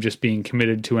than him just being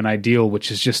committed to an ideal,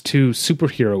 which is just too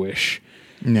superhero-ish,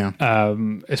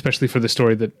 especially for the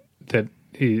story that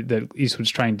Eastwood's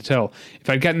trying to tell. If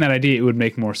I'd gotten that idea, it would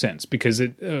make more sense, because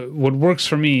what works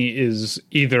for me is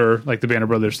either like the Band of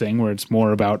Brothers thing, where it's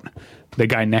more about the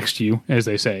guy next to you, as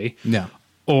they say,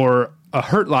 or a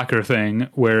Hurt Locker thing,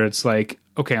 where it's like,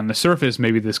 okay, on the surface,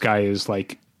 maybe this guy is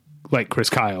like Chris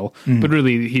Kyle, but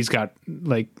really he's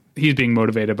being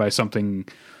motivated by something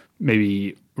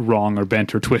maybe wrong or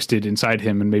bent or twisted inside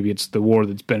him, and maybe it's the war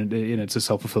that's been, it's a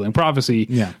self-fulfilling prophecy.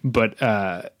 Yeah. But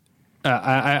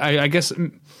I guess,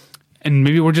 and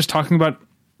maybe we're just talking about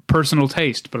personal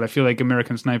taste, but I feel like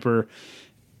American Sniper,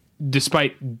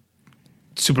 despite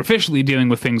superficially dealing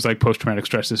with things like post-traumatic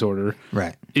stress disorder,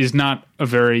 is not a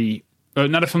very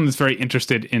not a film that's very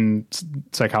interested in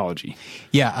psychology.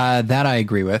 Yeah, that I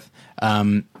agree with,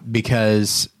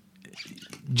 because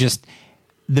just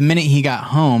the minute he got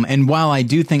home, and while I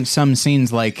do think some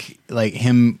scenes like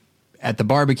him at the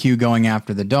barbecue going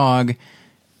after the dog,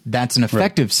 that's an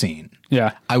effective scene.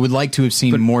 Yeah, I would like to have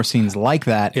seen more scenes like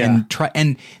that. Yeah.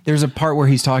 And there's a part where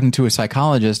he's talking to a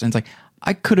psychologist, and it's like,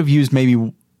 I could have used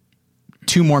maybe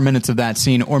 2 more minutes of that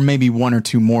scene, or maybe 1 or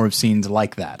 2 more of scenes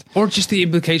like that. Or just the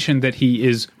implication that he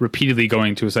is repeatedly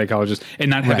going to a psychologist and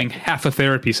not having half a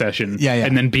therapy session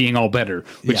and then being all better,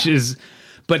 which is,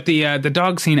 but the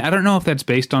dog scene, I don't know if that's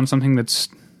based on something that's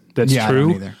true, I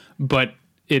don't either. But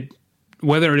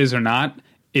whether it is or not,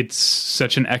 it's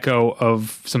such an echo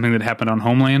of something that happened on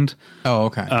Homeland. Oh,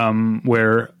 okay.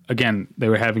 Where, again, they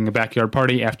were having a backyard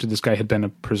party after this guy had been a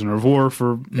prisoner of war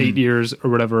for 8 years or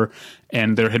whatever,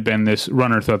 and there had been this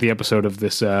runner throughout the episode of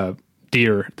this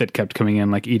deer that kept coming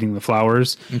in, like eating the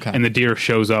flowers. Okay. And the deer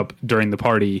shows up during the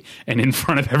party, and in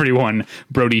front of everyone,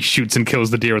 Brody shoots and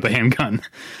kills the deer with a handgun.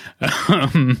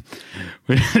 And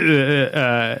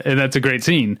that's a great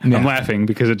scene. Yeah. I'm laughing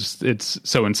because it's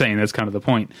so insane. That's kind of the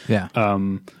point. Yeah.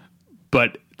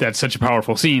 But that's such a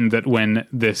powerful scene that when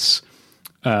this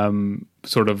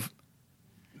sort of,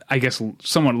 I guess,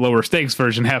 somewhat lower stakes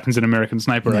version happens in American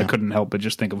Sniper, I couldn't help but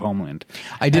just think of Homeland.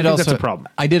 I think that's a problem.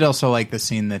 I did also like the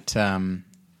scene that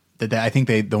I think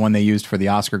the one they used for the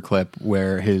Oscar clip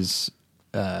where his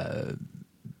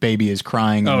baby is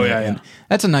crying. Oh, and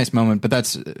that's a nice moment, but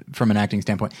that's from an acting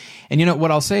standpoint. And you know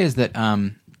what I'll say is that,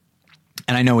 and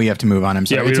I know we have to move on. I'm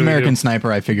sorry. It's American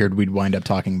Sniper. I figured we'd wind up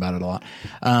talking about it a lot.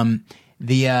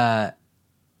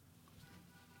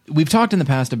 We've talked in the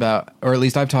past about, or at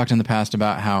least I've talked in the past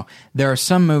about how there are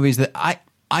some movies that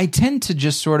I tend to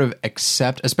just sort of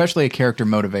accept, especially a character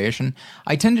motivation.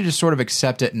 I tend to just sort of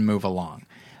accept it and move along.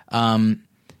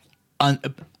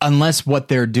 Unless what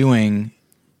they're doing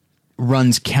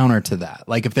runs counter to that.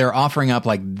 Like if they're offering up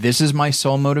like, this is my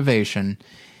sole motivation,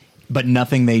 but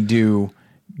nothing they do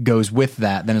goes with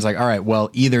that, then it's like, all right,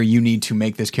 well, either you need to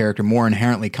make this character more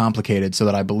inherently complicated so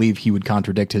that I believe he would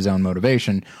contradict his own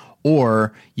motivation,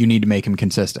 or you need to make him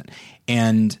consistent.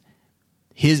 And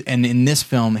in this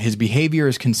film, his behavior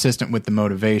is consistent with the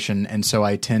motivation, and so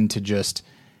I tend to just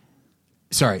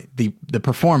the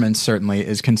performance certainly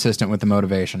is consistent with the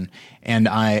motivation, and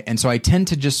so I tend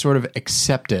to just sort of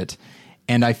accept it.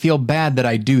 And I feel bad that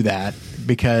I do that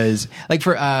because, like,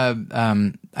 for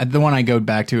the one I go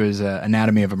back to is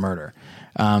Anatomy of a Murder,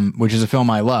 which is a film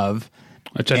I love,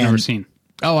 which I've never seen.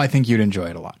 Oh, I think you'd enjoy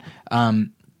it a lot.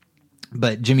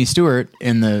 But Jimmy Stewart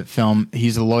in the film,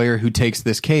 he's a lawyer who takes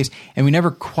this case, and we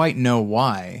never quite know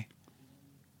why.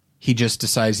 He just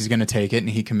decides he's going to take it, and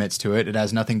he commits to it. It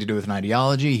has nothing to do with an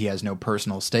ideology. He has no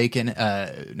personal stake in,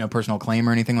 no personal claim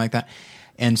or anything like that.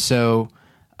 And so,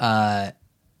 but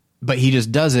he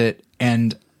just does it.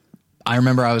 And I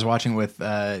remember I was watching with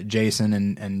Jason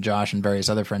and Josh and various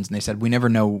other friends, and they said, we never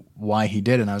know why he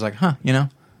did it. And I was like, it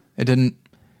didn't.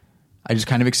 I just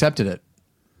kind of accepted it.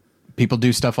 People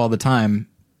do stuff all the time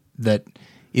that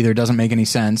either doesn't make any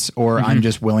sense, or I'm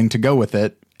just willing to go with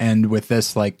it. And with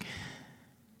this, like,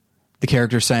 the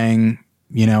character saying,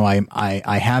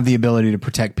 I have the ability to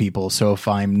protect people, so if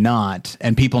I'm not,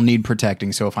 and people need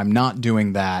protecting, so if I'm not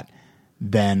doing that,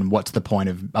 then what's the point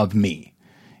of me?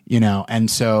 And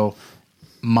so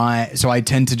I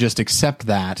tend to just accept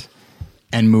that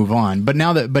and move on. But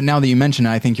now that you mention it,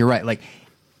 I think you're right. Like,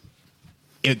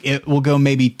 it will go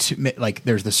maybe like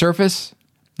there's the surface,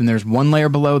 then there's one layer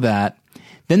below that,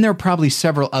 then there are probably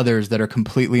several others that are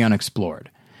completely unexplored.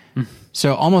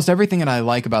 So almost everything that I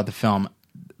like about the film,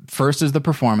 first is the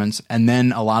performance, and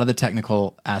then a lot of the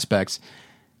technical aspects.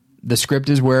 The script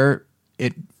is where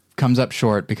it comes up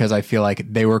short because I feel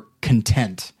like they were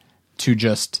content to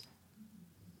just,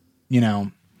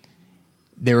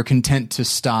 they were content to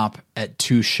stop at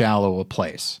too shallow a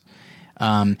place.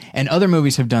 And other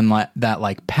movies have done that,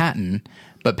 like Patton.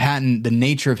 But Patton, the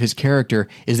nature of his character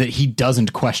is that he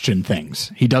doesn't question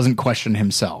things. He doesn't question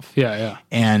himself. Yeah.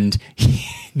 And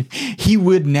he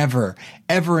would never,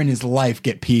 ever in his life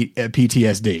get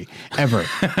PTSD. Ever.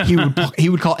 He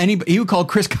would call anybody. He would call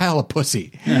Chris Kyle a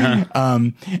pussy,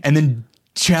 and then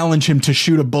challenge him to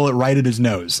shoot a bullet right at his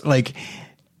nose. Like,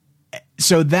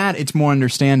 so that it's more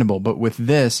understandable. But with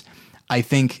this, I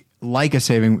think.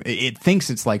 It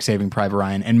thinks it's like Saving Private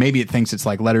Ryan, and maybe it thinks it's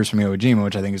like Letters from Iwo Jima,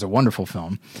 which I think is a wonderful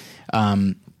film,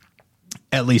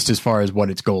 at least as far as what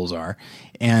its goals are,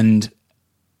 and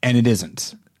it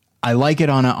isn't. I like it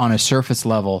on a surface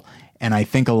level, and I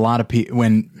think a lot of people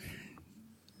when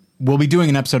we'll be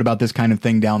doing an episode about this kind of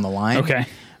thing down the line. Okay,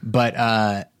 but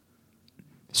on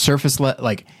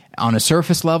a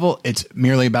surface level, it's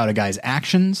merely about a guy's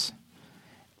actions.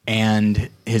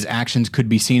 And his actions could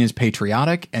be seen as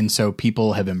patriotic, and so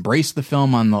people have embraced the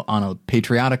film on a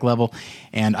patriotic level.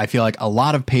 And I feel like a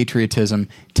lot of patriotism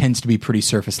tends to be pretty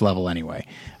surface level anyway.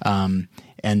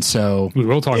 And so we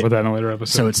will talk about that in a later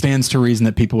episode. So it stands to reason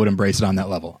that people would embrace it on that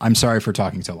level. I'm sorry for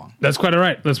talking so long. That's quite all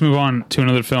right. Let's move on to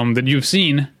another film that you've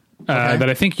seen. That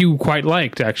I think you quite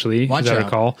liked, actually, as I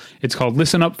recall. It's called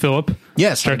Listen Up, Philip.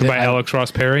 Yes. Directed by Alex Ross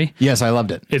Perry. Yes, I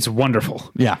loved it. It's wonderful.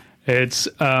 Yeah. It's...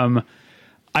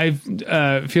 I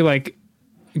feel like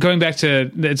going back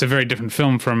to it's a very different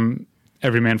film from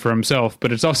Every Man for Himself,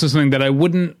 but it's also something that I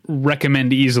wouldn't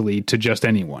recommend easily to just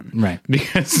anyone. Right.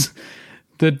 Because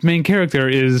the main character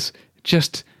is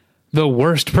just the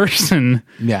worst person.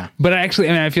 Yeah. But I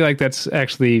feel like that's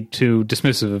actually too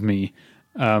dismissive of me.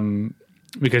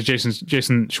 Because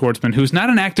Jason Schwartzman, who's not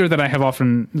an actor that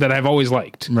I've always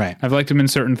liked. Right. I've liked him in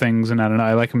certain things, and I don't know,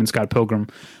 I like him in Scott Pilgrim.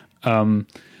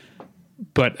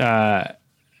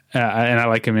 And I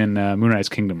like him in Moonrise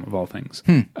Kingdom, of all things.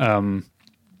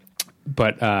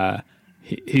 But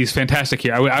he's fantastic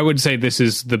here. I would say this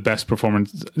is the best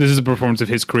performance. This is a performance of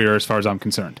his career as far as I'm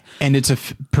concerned. And it's a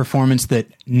performance that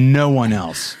no one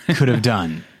else could have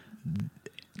done.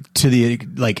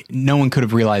 No one could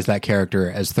have realized that character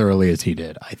as thoroughly as he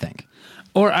did, I think.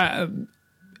 Or I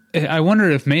wonder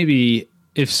if maybe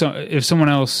if someone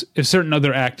else, if certain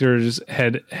other actors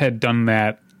had done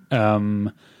that,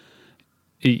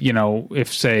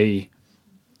 if say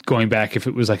going back, if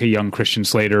it was like a young Christian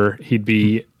Slater, he'd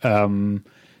be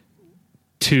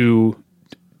too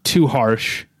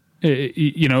harsh. It'd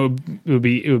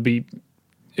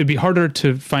be harder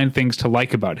to find things to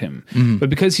like about him. Mm-hmm. But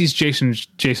because he's Jason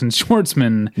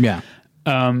Schwartzman,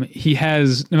 he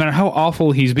has, no matter how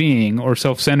awful he's being or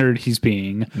self-centered he's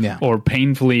being, or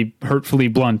painfully, hurtfully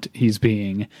blunt he's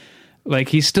being, like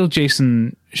he's still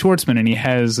Jason Schwartzman, and he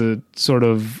has a sort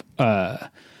of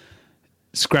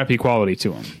scrappy quality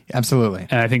to him. Absolutely.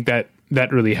 And I think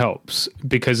that really helps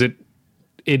because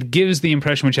it gives the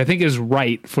impression, which I think is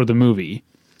right for the movie,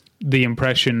 the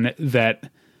impression that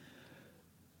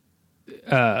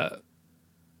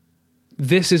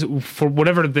this is, for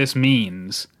whatever this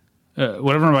means,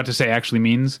 whatever I'm about to say actually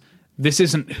means, this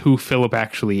isn't who Philip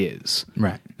actually is.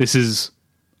 Right. This is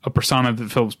a persona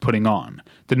that Philip's putting on.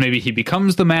 That maybe he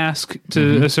becomes the mask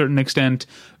to a certain extent,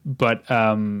 but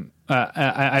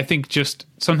I think just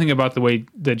something about the way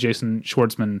that Jason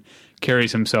Schwartzman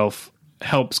carries himself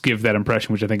helps give that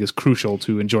impression, which I think is crucial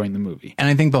to enjoying the movie. And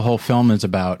I think the whole film is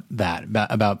about that,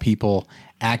 about people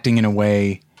acting in a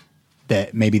way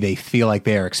that maybe they feel like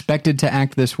they are expected to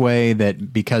act this way,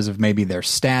 that because of maybe their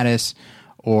status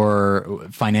or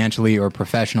financially or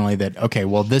professionally, that, okay,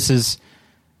 well, this is,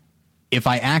 if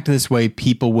I act this way,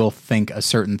 people will think a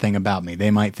certain thing about me.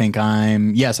 They might think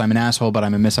I'm an asshole, but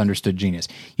I'm a misunderstood genius.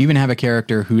 You even have a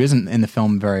character who isn't in the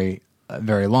film very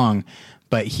long,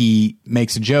 but he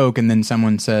makes a joke, and then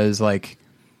someone says,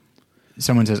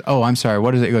 "Oh, I'm sorry.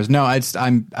 What is it?" He goes, "No,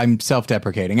 I'm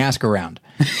self-deprecating. Ask around."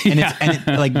 And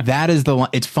that is the line.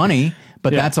 It's funny,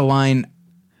 but that's a line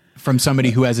from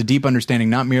somebody who has a deep understanding,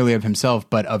 not merely of himself,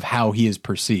 but of how he is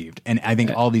perceived. And I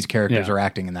think all these characters are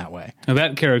acting in that way. Now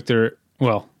that character,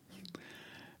 well,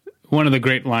 one of the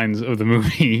great lines of the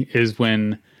movie is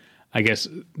when, I guess,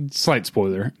 slight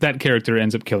spoiler, that character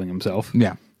ends up killing himself.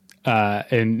 Yeah.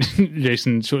 And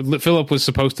Philip was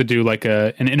supposed to do like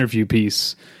an interview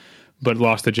piece, but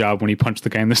lost the job when he punched the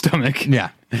guy in the stomach.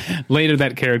 Yeah. Later,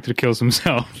 that character kills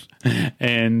himself.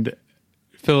 And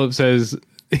Philip says,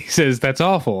 he says, "That's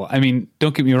awful. I mean,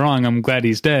 don't get me wrong. I'm glad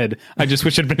he's dead. I just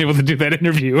wish I'd been able to do that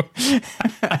interview."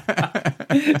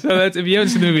 So that's, if you haven't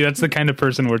seen the movie, that's the kind of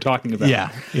person we're talking about.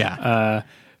 Yeah.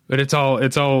 But it's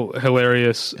all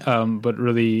hilarious, but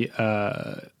really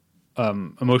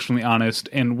emotionally honest.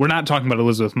 And we're not talking about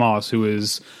Elizabeth Moss, who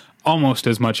is almost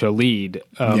as much a lead,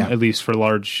 at least for a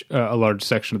large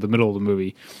section of the middle of the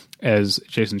movie, as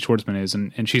Jason Schwartzman is,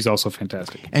 and she's also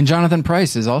fantastic. And Jonathan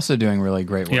Pryce is also doing really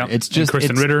great work. Yeah, It's just and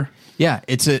Kristen Ritter. Yeah,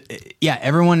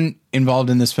 everyone involved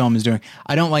in this film is doing,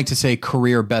 I don't like to say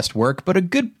career best work, but a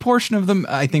good portion of them,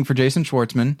 I think, for Jason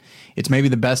Schwartzman, it's maybe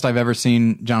the best I've ever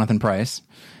seen Jonathan Pryce.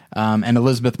 And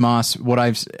Elizabeth Moss,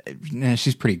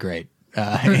 she's pretty great. In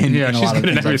a she's lot of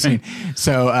good things at everything. I've seen.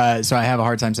 So I have a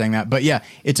hard time saying that. But yeah,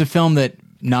 it's a film that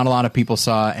not a lot of people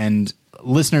saw, and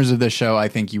listeners of this show, I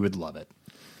think you would love it.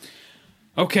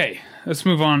 Okay, let's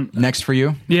move on. Next for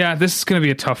you? Yeah, this is going to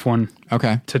be a tough one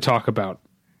Okay. to talk about.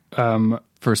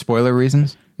 For spoiler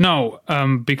reasons? No,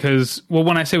 because, well,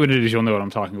 when I say what it is, you'll know what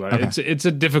I'm talking about. Okay. It's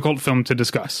a difficult film to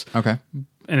discuss. Okay.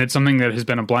 And it's something that has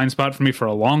been a blind spot for me for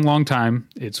a long, long time.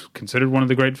 It's considered one of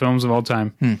the great films of all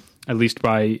time, at least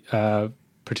by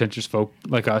pretentious folk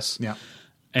like us. Yeah.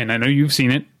 And I know you've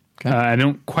seen it. Okay. I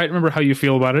don't quite remember how you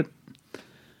feel about it.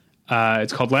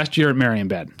 It's called Last Year at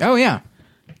Marienbad. Oh, yeah.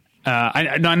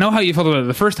 I know how you felt about it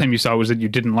the first time you saw it was that you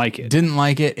didn't like it. Didn't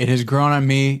like it. It has grown on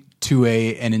me to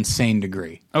an insane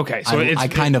degree. Okay, so I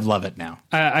kind of love it now.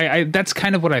 I that's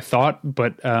kind of what I thought,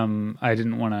 but I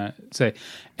didn't want to say.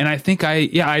 And I think I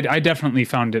definitely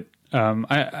found it.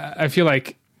 I feel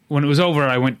like when it was over,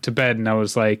 I went to bed and I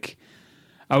was like,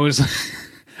 I feel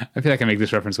like I make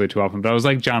this reference way too often, but I was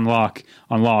like John Locke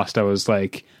on Lost. I was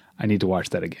like, I need to watch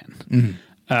that again. Mm-hmm.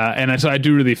 And so I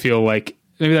do really feel like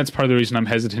maybe that's part of the reason I'm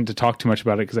hesitant to talk too much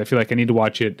about it, because I feel like I need to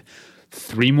watch it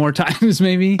 3 more times,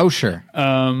 maybe. Oh, sure.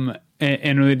 And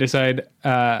really decide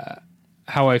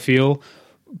how I feel.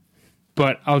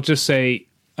 But I'll just say,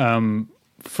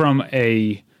 from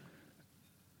a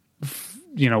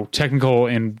technical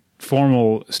and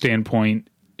formal standpoint,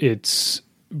 it's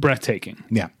breathtaking.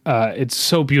 Yeah. It's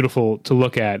so beautiful to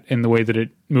look at in the way that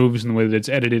it moves and the way that it's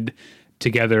edited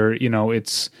together.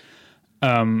 It's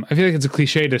I feel like it's a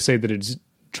cliche to say that it's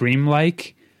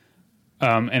dreamlike.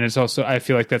 And it's also, I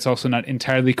feel like that's also not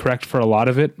entirely correct for a lot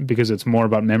of it, because it's more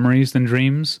about memories than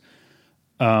dreams.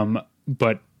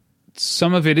 But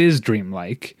some of it is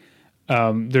dreamlike.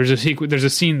 There's a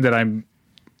scene that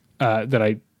that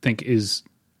I think is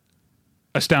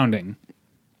astounding.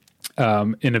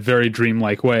 In a very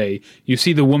dreamlike way. You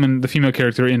see the female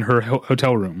character in her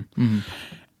hotel room,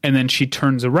 and then she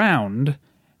turns around,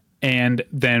 and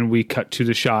then we cut to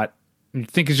the shot you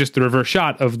think is just the reverse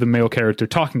shot of the male character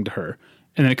talking to her,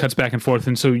 and then it cuts back and forth,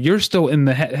 and so you're still in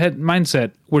the head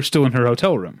mindset, we're still in her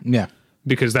hotel room. Yeah.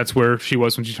 Because that's where she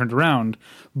was when she turned around.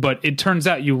 But it turns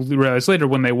out, you realize later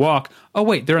when they walk, oh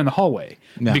wait, they're in the hallway.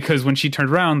 Yeah. Because when she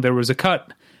turned around, there was a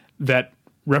cut that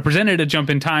represented a jump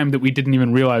in time that we didn't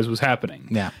even realize was happening.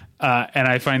 Yeah. And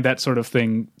I find that sort of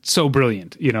thing so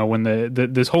brilliant. When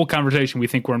this whole conversation, we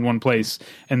think we're in one place,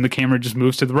 and the camera just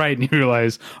moves to the right, and you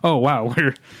realize, oh wow,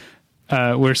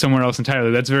 we're somewhere else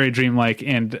entirely. That's very dreamlike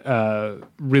and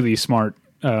really smart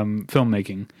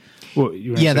filmmaking. Well,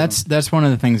 yeah, that's one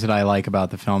of the things that I like about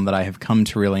the film that I have come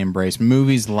to really embrace.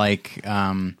 Movies like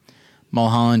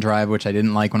Mulholland Drive, which I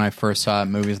didn't like when I first saw it.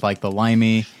 Movies like The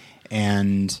Limey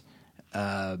and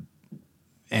it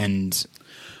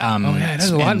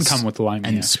has a lot in common with The Limey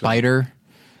and actually. Spider.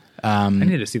 I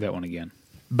need to see that one again.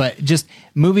 But just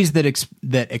movies that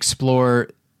explore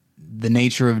the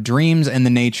nature of dreams and the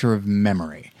nature of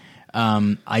memory.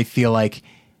 I feel like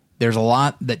there's a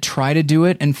lot that try to do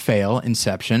it and fail.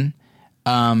 Inception.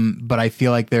 But I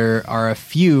feel like there are a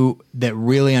few that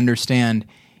really understand,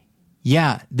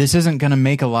 this isn't going to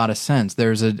make a lot of sense.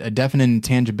 There's a definite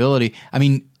intangibility. I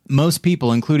mean, most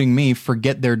people, including me,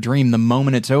 forget their dream the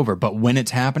moment it's over. But when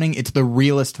it's happening, it's the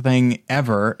realest thing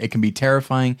ever. It can be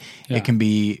terrifying. Yeah. It can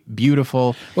be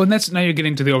beautiful. Well, and that's now you're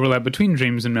getting to the overlap between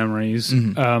dreams and memories,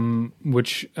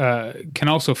 which can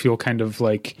also feel kind of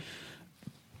like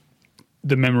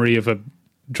the memory of a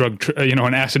drug,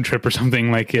 an acid trip or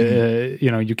something. Like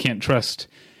you can't trust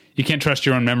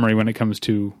your own memory when it comes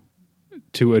to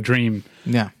a dream.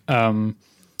 Yeah.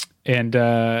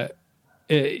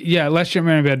 Last Year at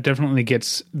Marienbad definitely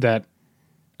gets that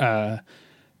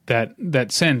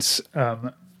sense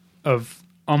of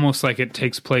almost like it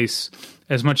takes place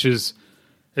as much as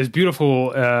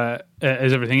beautiful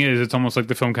as everything is. It's almost like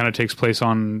the film kind of takes place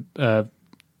on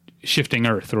shifting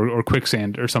earth or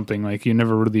quicksand or something. Like you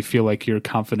never really feel like you're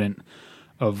confident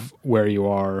of where you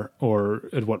are or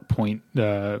at what point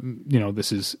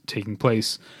this is taking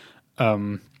place.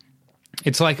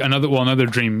 It's like another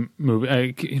dream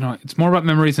movie. It's more about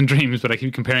memories and dreams, but I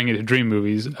keep comparing it to dream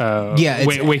movies.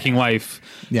 Waking Life.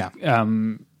 Yeah.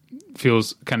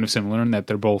 Feels kind of similar in that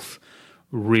they're both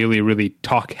really, really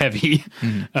talk heavy.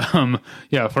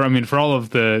 Mm-hmm. For all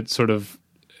of the sort of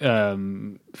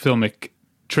filmic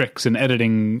tricks and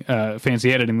editing,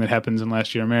 fancy editing that happens in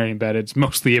Last Year Married Bad, it's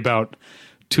mostly about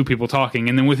two people talking,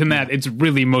 and then within that it's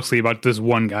really mostly about this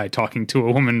one guy talking to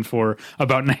a woman for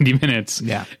about 90 minutes.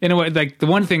 Yeah. In a way, like, the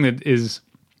one thing that is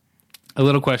a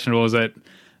little questionable is that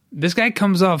this guy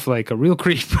comes off like a real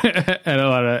creep at a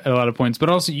lot of points, but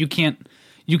also you can't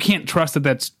trust that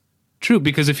that's true,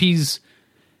 because if he's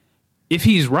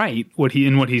right what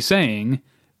he's saying,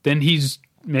 then he's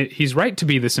right to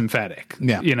be this emphatic.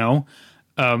 Yeah.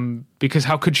 Because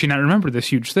how could she not remember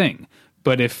this huge thing?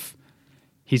 But if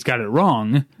he's got it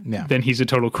wrong, then he's a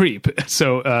total creep.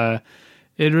 So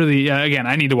it really, again,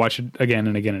 I need to watch it again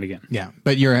and again and again. Yeah,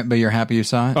 but you're happy you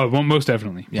saw it? Oh, well, most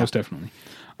definitely. Yeah. Most definitely.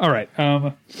 All right.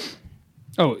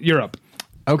 You're up.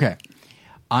 Okay.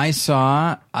 I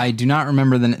do not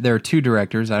remember there are two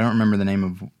directors. I don't remember the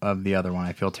name of the other one.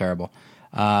 I feel terrible.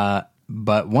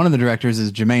 But one of the directors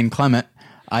is Jermaine Clement.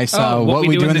 I saw What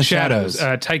We Do in the Shadows.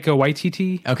 Taika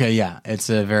Waititi. Okay, yeah. It's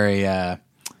a very...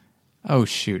 oh,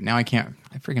 shoot. Now I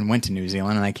freaking went to New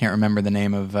Zealand and I can't remember the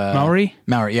name of... Maori?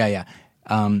 Maori, yeah.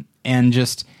 And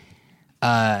just...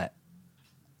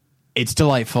 it's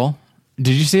delightful.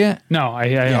 Did you see it? No,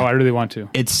 I really want to.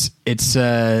 It's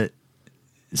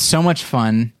so much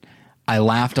fun. I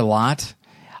laughed a lot.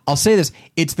 I'll say this: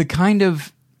 it's the kind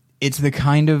of.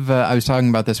 I was talking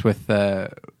about this with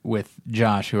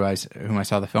Josh, whom I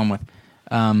saw the film with.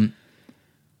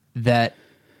 That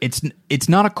it's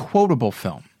not a quotable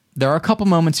film. There are a couple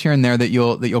moments here and there that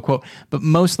you'll quote, but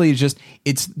mostly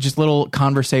it's just little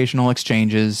conversational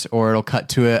exchanges, or it'll cut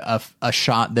to a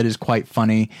shot that is quite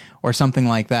funny or something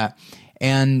like that.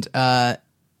 And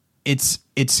it's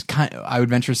kind of, I would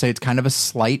venture to say it's kind of a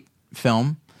slight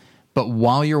film, but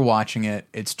while you're watching it,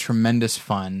 it's tremendous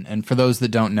fun. And for those that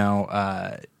don't know,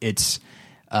 it's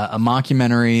a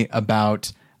mockumentary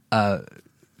about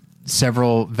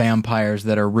several vampires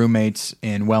that are roommates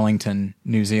in Wellington,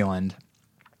 New Zealand,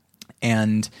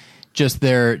 and just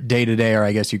their day-to-day, or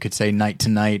I guess you could say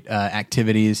night-to-night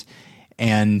activities.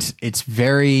 And it's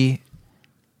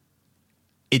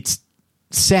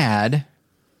sad,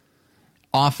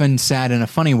 often sad in a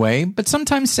funny way, but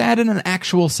sometimes sad in an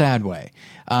actual sad way.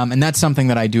 And that's something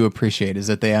that I do appreciate, is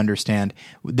that they understand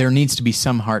there needs to be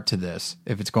some heart to this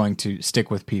if it's going to stick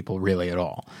with people really at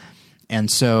all. And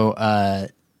so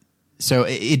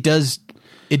it does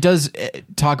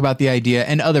talk about the idea,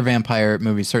 and other vampire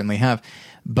movies certainly have,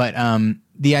 but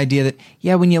the idea that,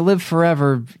 when you live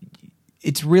forever,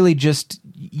 it's really just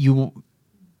you're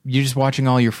just watching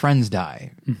all your friends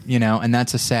die, and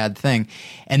that's a sad thing.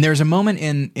 And there's a moment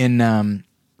in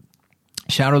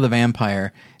Shadow of the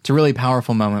Vampire. It's a really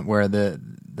powerful moment where the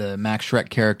Max Schreck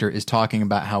character is talking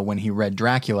about how when he read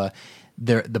Dracula,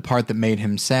 the part that made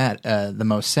him sad, the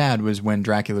most sad, was when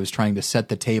Dracula was trying to set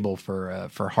the table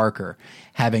for Harker,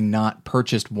 having not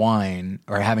purchased wine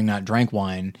or having not drank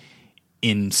wine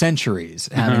in centuries,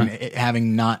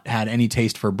 having not had any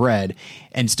taste for bread,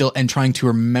 and trying to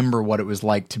remember what it was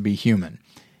like to be human.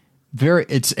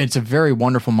 It's a very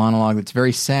wonderful monologue that's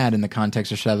very sad in the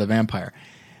context of Shadow of the Vampire.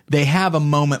 They have a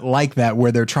moment like that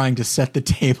where they're trying to set the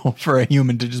table for a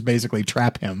human to just basically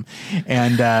trap him,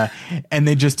 and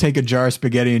they just take a jar of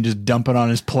spaghetti and just dump it on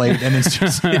his plate, and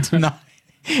it's not.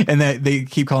 And they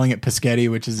keep calling it Paschetti,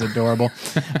 which is adorable.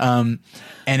 And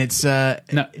it's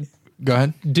no. Go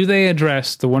ahead. Do they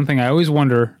address the one thing I always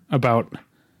wonder about?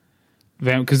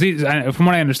 Because from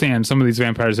what I understand, some of these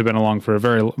vampires have been alive for a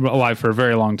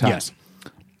very long time. Yes.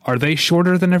 Are they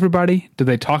shorter than everybody? Do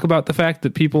they talk about the fact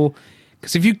that people?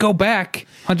 Because if you go back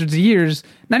hundreds of years,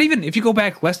 not even if you go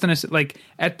back less than like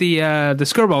at the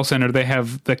Skirball Center, they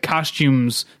have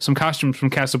some costumes from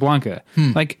Casablanca.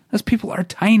 Like, those people are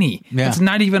tiny. Yeah. It's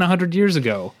not even 100 years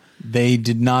ago. They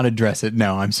did not address it.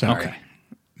 No, I'm sorry. Okay.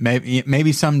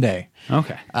 Maybe someday.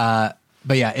 Okay. But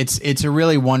yeah, it's a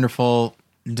really wonderful,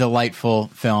 delightful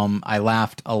film. I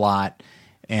laughed a lot,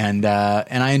 and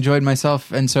I enjoyed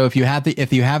myself. And so if you have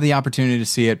the opportunity to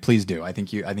see it, please do. I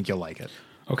think you'll like it.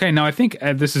 Okay, now I think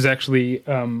this is actually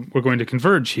we're going to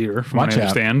converge here, from what I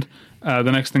understand. The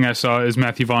next thing I saw is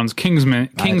Matthew Vaughn's Kingsman.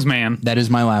 That is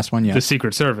my last one. Yeah, The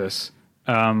Secret Service.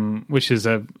 which is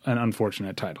an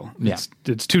unfortunate title. Yeah.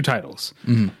 It's two titles.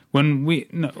 When we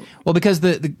Well, because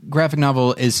the graphic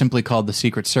novel is simply called The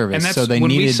Secret Service, and that's so they when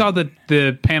needed. we saw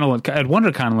the panel at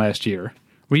WonderCon last year.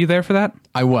 Were you there for that?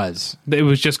 I was. It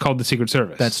was just called The Secret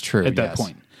Service. That's true, at that yes.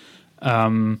 point.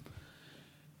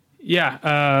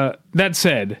 That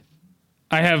said,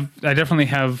 I definitely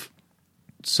have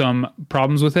some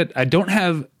problems with it. I don't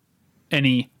have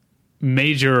any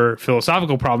major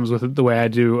philosophical problems with it the way I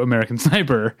do American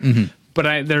Sniper,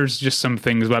 but there's just some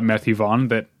things about Matthew Vaughn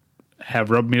that have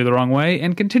rubbed me the wrong way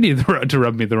and continue to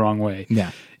rub me the wrong way.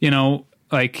 Yeah. You know,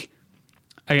 like,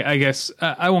 I guess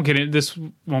I won't get into this.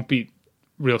 Won't be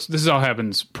real. This all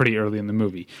happens pretty early in the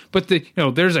movie, but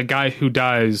there's a guy who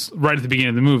dies right at the beginning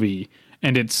of the movie,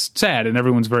 and it's sad, and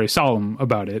everyone's very solemn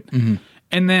about it.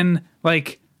 And then,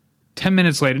 like, 10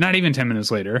 minutes later, not even 10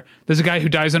 minutes later, there's a guy who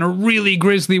dies in a really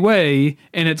grisly way,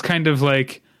 and it's kind of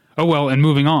like, oh well, and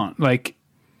moving on. Like,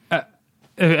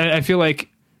 I feel like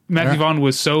Matthew Vaughn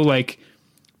was so, like,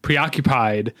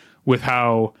 preoccupied with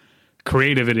how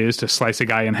creative it is to slice a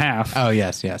guy in half. Oh,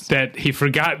 yes. That he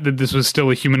forgot that this was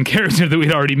still a human character that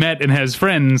we'd already met and has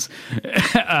friends.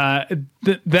 I'm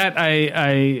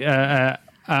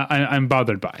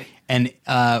bothered by. And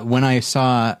when I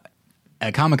saw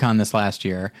at Comic-Con this last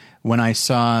year, when I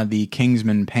saw the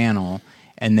Kingsman panel,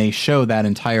 and they show that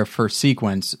entire first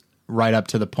sequence right up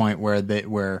to the point where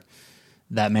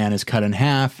that man is cut in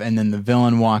half, and then the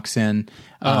villain walks in.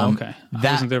 Okay.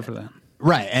 I wasn't there for that.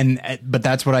 Right, but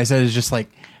that's what I said is just like,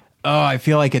 oh, I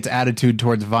feel like its attitude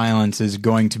towards violence is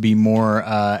going to be more,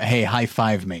 hey, high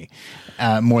five me,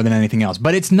 more than anything else.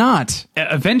 But it's not.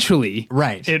 Eventually,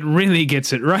 right. It really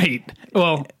gets it right.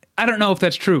 Well, I don't know if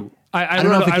that's true. I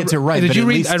don't know if it gets it right. Did you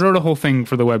read? I wrote a whole thing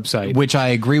for the website, which I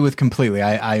agree with completely.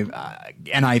 And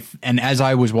as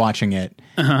I was watching it,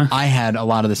 I had a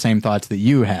lot of the same thoughts that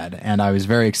you had, and I was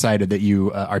very excited that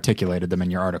you articulated them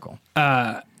in your article.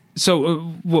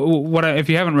 So, if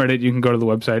you haven't read it, you can go to the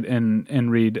website and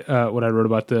read what I wrote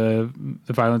about the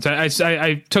violence.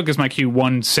 I took as my cue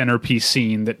one centerpiece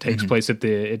scene that takes place at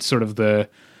it's sort of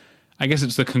I guess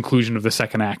it's the conclusion of the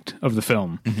second act of the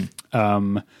film.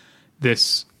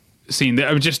 This scene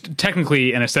that just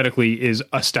technically and aesthetically is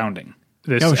astounding.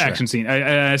 This action scene.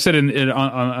 I said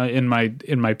in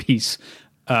my piece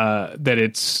that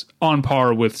it's on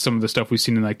par with some of the stuff we've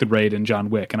seen in like The Raid and John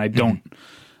Wick, and I don't.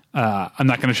 I'm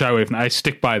not going to shy away from that. I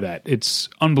stick by that. It's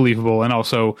unbelievable, and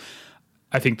also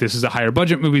I think this is a higher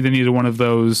budget movie than either one of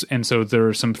those, and so there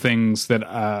are some things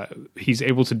that he's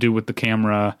able to do with the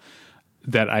camera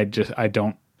that I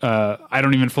don't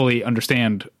even fully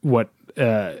understand what.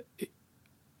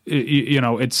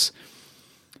 It's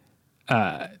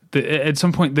at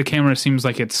some point the camera seems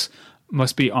like it's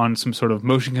must be on some sort of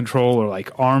motion control or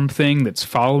like arm thing that's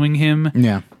following him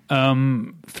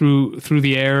through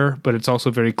the air, but it's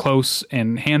also very close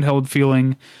and handheld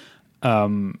feeling.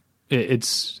 It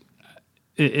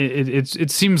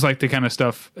seems like the kind of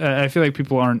stuff I feel like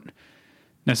people aren't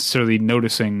necessarily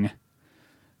noticing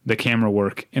the camera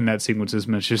work in that sequence as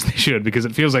much as they should, because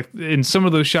it feels like in some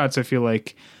of those shots I feel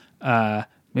like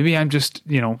maybe I'm just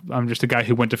a guy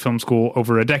who went to film school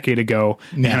over a decade ago,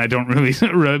 and I don't really,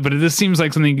 but this seems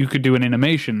like something you could do in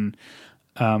animation.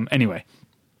 Anyway,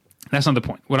 that's not the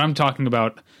point. What I'm talking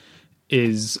about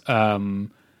is that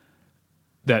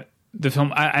the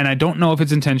film, and I don't know if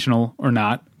it's intentional or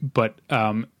not, but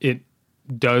it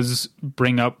does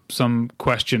bring up some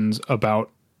questions about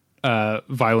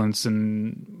violence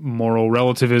and moral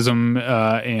relativism,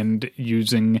 and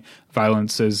using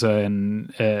violence as a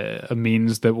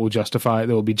means that will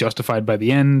be justified by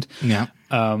the end. Yeah.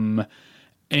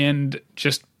 And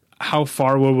just how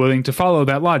far we're willing to follow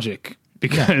that logic,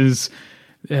 because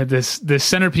this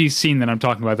centerpiece scene that I'm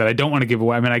talking about that I don't want to give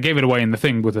away. I mean, I gave it away in the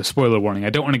thing with a spoiler warning.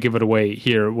 I don't want to give it away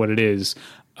here what it is.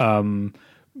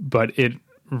 But it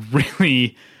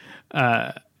really,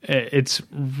 it's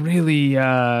really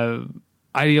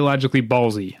ideologically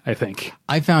ballsy, I think.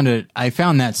 I found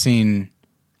that scene,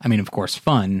 I mean, of course,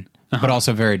 fun, but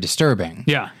also very disturbing.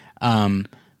 Yeah.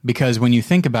 Because when you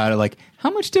think about it, like,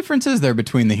 how much difference is there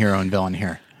between the hero and villain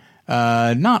here?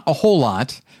 Not a whole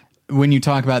lot. When you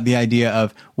talk about the idea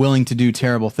of willing to do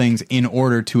terrible things in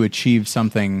order to achieve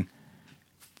something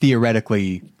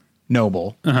theoretically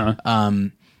noble.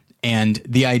 And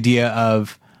the idea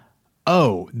of,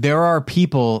 there are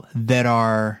people that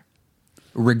are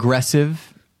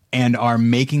regressive and are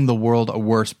making the world a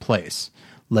worse place.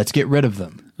 Let's get rid of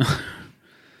them.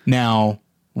 Now,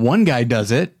 one guy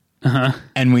does it,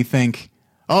 and we think,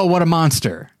 oh, what a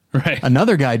monster. Right.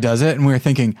 Another guy does it, and we're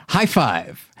thinking, high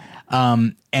five.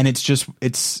 And it's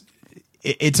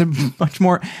a much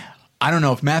more... I don't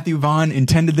know if Matthew Vaughn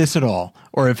intended this at all,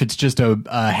 or if it's just a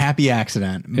happy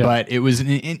accident. Yeah. But it was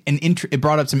it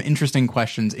brought up some interesting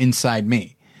questions inside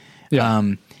me. Yeah.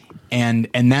 And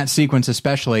that sequence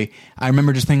especially, I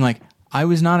remember just thinking like, I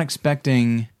was not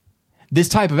expecting this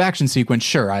type of action sequence.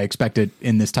 Sure, I expect it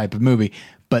in this type of movie,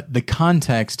 but the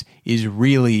context is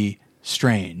really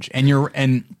strange. And you're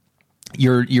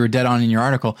dead on in your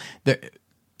article.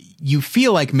 You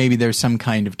feel like maybe there's some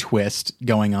kind of twist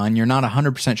going on. You're not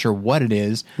 100% sure what it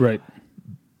is. Right.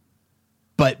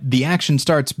 But the action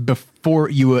starts before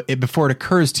it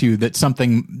occurs to you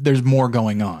that there's more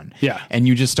going on. Yeah. And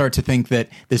you just start to think that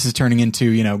this is turning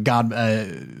into, God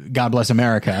Bless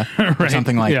America or right.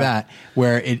 something like that,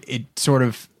 where it sort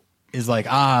of is like,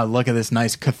 look at this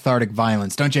nice cathartic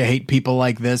violence. Don't you hate people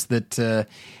like this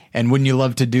and wouldn't you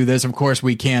love to do this? Of course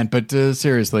we can't, but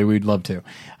seriously, we'd love to.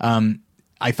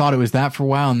 I thought it was that for a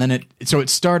while, and then it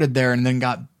started there, and then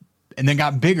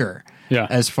got bigger. Yeah.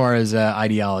 As far as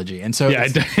ideology, and so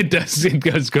it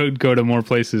does go to more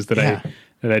places that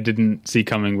I didn't see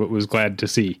coming, but was glad to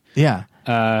see. Yeah.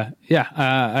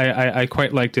 I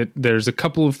quite liked it. There's a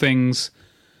couple of things.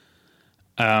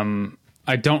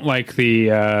 I don't like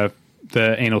the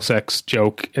anal sex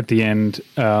joke at the end.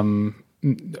 Or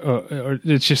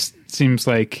it just seems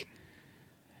like.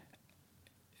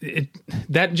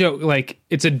 That joke, like,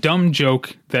 it's a dumb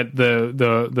joke that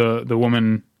the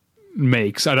woman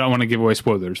makes. I don't want to give away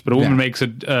spoilers, but a woman makes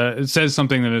it says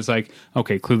something that is like,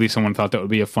 okay, clearly someone thought that would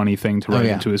be a funny thing to write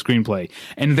into a screenplay.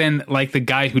 And then, like, the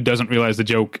guy who doesn't realize the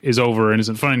joke is over and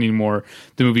isn't funny anymore,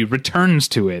 the movie returns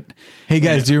to it. Hey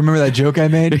guys, do you remember that joke I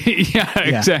made? yeah,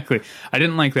 exactly. I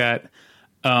didn't like that.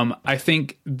 I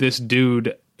think this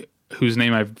dude, whose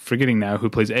name I'm forgetting now, who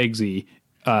plays Eggsy,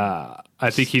 I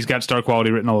think he's got star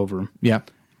quality written all over him. Yeah.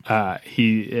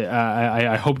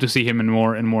 I hope to see him in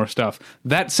more and more stuff.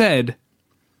 That said,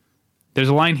 there's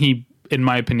a line he, in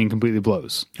my opinion, completely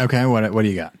blows. Okay, what do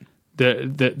you got?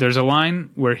 There's a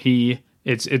line where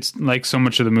it's like so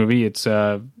much of the movie. It's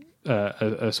a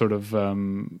sort of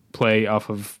play off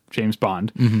of James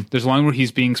Bond. Mm-hmm. There's a line where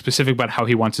he's being specific about how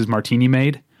he wants his martini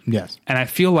made. Yes, and I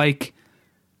feel like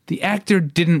the actor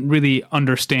didn't really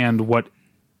understand what.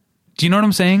 Do you know what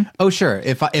I'm saying? Oh, sure.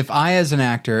 If I as an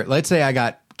actor, let's say I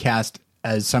got cast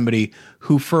as somebody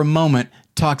who for a moment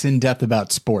talks in depth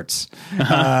about sports,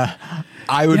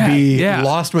 I would be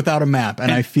lost without a map.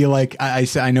 And I feel like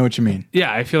I know what you mean.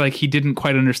 Yeah, I feel like he didn't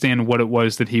quite understand what it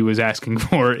was that he was asking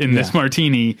for in this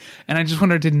martini. And I just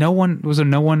wondered, was there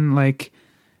no one like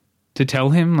to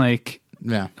tell him like,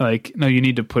 like, no, you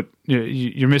need to put,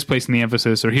 you're misplacing the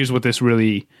emphasis, or here's what this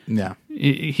really,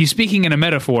 he's speaking in a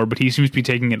metaphor, but he seems to be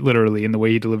taking it literally in the way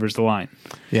he delivers the line.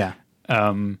 Yeah.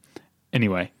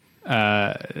 Anyway,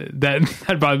 that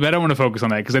I don't want to focus on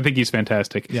that because I think he's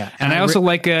fantastic. Yeah. And I also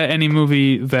like any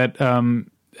movie that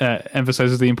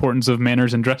emphasizes the importance of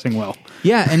manners and dressing well.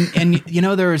 Yeah, and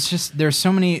there's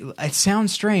so many. It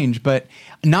sounds strange, but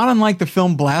not unlike the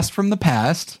film Blast from the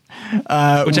Past, which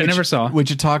I never saw.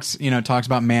 Which it talks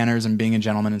about manners and being a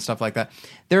gentleman and stuff like that.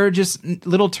 There are just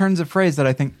little turns of phrase that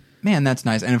I think, man, that's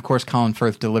nice. And of course, Colin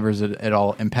Firth delivers it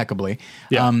all impeccably.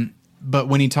 Yeah. But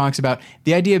when he talks about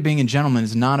the idea of being a gentleman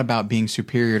is not about being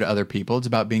superior to other people. It's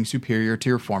about being superior to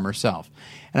your former self.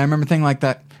 And I remember thinking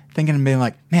and being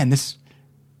like, man, this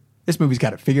movie's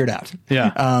got it figured out.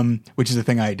 Yeah. Which is a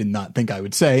thing I did not think I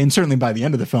would say, and certainly by the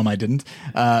end of the film I didn't.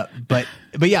 But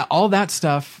yeah, all that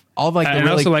stuff, all like. I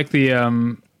also like the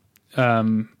a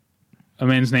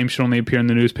man's name should only appear in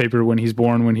the newspaper when he's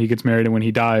born, when he gets married, and when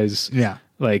he dies. Yeah.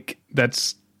 Like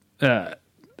that's.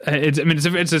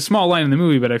 It's a small line in the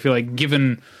movie, but I feel like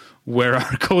given where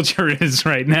our culture is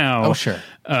right now, oh sure,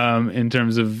 in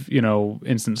terms of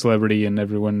instant celebrity and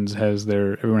everyone has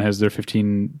their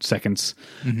 15 seconds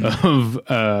of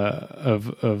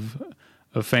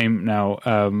fame now.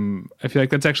 I feel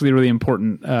like that's actually a really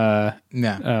important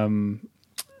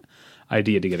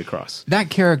idea to get across. That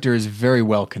character is very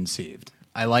well conceived.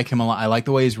 I like him a lot. I like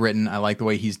the way he's written. I like the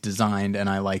way he's designed, and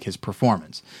I like his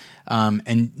performance.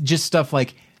 And just stuff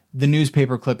like the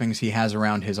newspaper clippings he has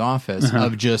around his office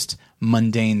of just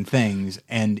mundane things,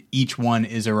 and each one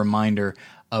is a reminder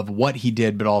of what he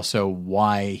did, but also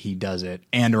why he does it,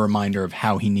 and a reminder of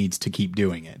how he needs to keep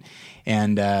doing it.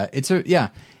 And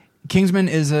Kingsman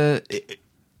is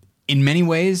in many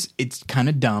ways, it's kind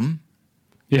of dumb.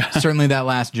 Yeah, certainly that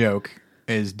last joke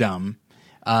is dumb.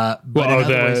 But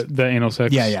the anal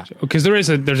sex. Yeah. Because there's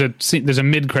a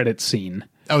mid-credit scene.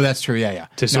 Oh, that's true. Yeah.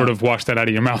 To sort of wash that out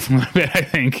of your mouth a little bit, I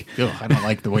think. Ugh, I don't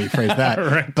like the way you phrased that.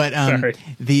 Right. But Sorry.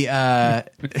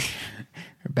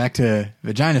 Back to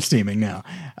vagina steaming now.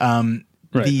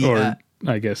 Right.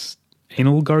 I guess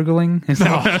anal gargling. Is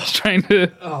that what I was trying to?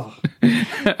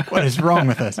 What is wrong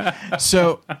with us?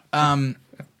 So,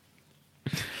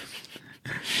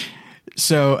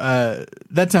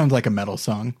 that sounds like a metal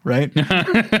song, right?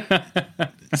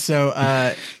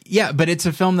 So, yeah, but it's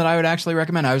a film that I would actually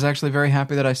recommend. I was actually very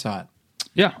happy that I saw it.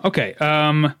 Yeah. Okay.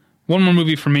 One more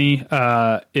movie for me.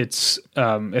 It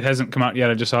hasn't come out yet.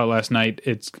 I just saw it last night.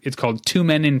 It's called Two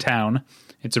Men in Town.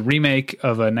 It's a remake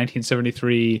of a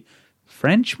 1973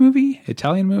 French movie,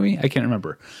 Italian movie. I can't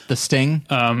remember. The Sting.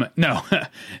 No,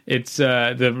 it's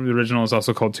the original is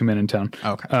also called Two Men in Town.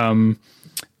 Okay.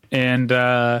 And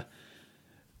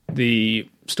the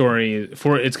story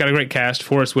it's got a great cast.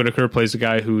 Forrest Whitaker plays a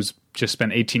guy who's just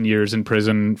spent 18 years in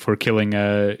prison for killing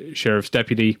a sheriff's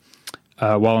deputy.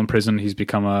 While in prison, he's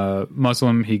become a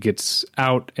Muslim. He gets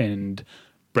out, and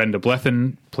Brenda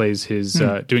Blethyn plays his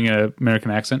doing an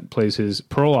American accent, plays his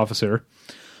parole officer.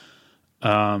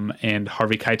 And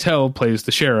Harvey Keitel plays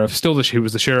the sheriff. He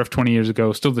was the sheriff 20 years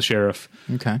ago. Still the sheriff.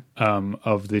 Okay.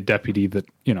 Of the deputy that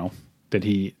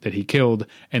he killed,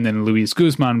 and then Luis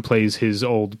Guzman plays his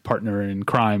old partner in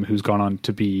crime, who's gone on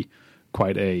to be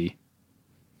quite a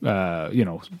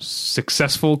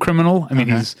successful criminal. I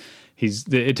mean,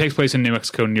 it takes place in New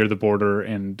Mexico near the border,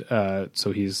 and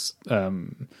so he's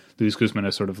Luis Guzman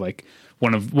is sort of like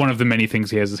one of the many things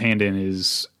he has his hand in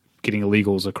is getting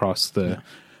illegals across the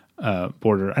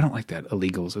border. I don't like that,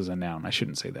 illegals as a noun. I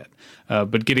shouldn't say that.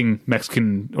 But getting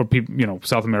Mexican or people,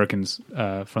 South Americans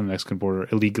from the Mexican border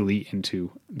illegally into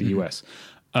the U.S.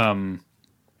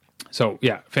 So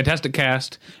yeah, fantastic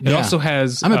cast. It also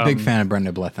has. I'm a big fan of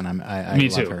Brenda Blethyn. I me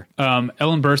love too. her.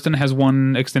 Ellen Burstyn has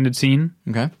one extended scene.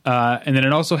 Okay. And then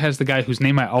it also has the guy whose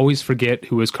name I always forget,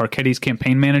 who was Carcetti's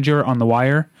campaign manager on The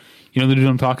Wire. You know the dude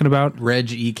I'm talking about?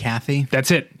 Reg E. Cathy.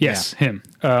 That's it. Yes, him.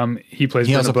 He plays.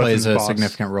 He Brenda also plays Blethyn's a boss.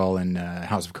 significant role in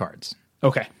House of Cards.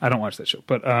 Okay, I don't watch that show,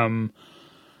 but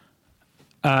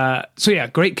so yeah,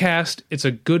 great cast. It's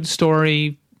a good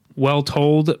story, well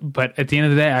told, but at the end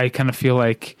of the day, I kind of feel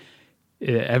like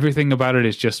everything about it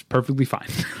is just perfectly fine.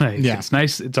 It's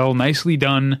nice. It's all nicely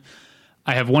done.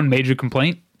 I have one major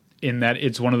complaint in that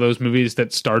it's one of those movies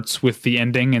that starts with the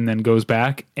ending and then goes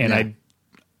back, and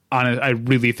I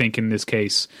really think in this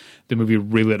case the movie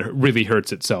really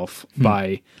hurts itself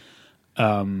by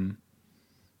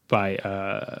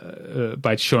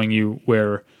showing you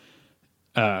where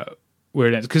it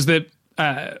ends, because the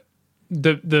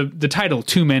title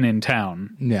Two Men in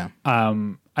Town. Yeah.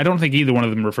 I don't think either one of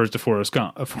them refers to Forrest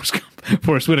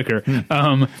Whitaker.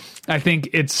 I think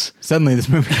it's Suddenly this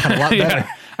movie got a lot better. yeah,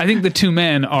 I think the two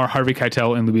men are Harvey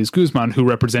Keitel and Luis Guzman, who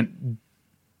represent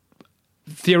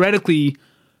theoretically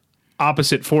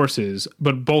opposite forces,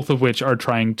 but both of which are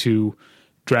trying to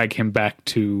drag him back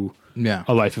to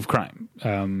a life of crime.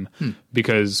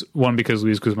 Because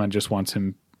Luis Guzman just wants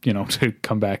him, to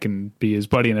come back and be his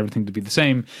buddy and everything to be the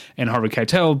same. And Harvey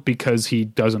Keitel, because he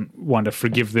doesn't want to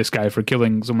forgive this guy for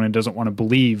killing someone and doesn't want to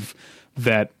believe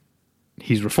that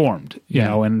he's reformed, you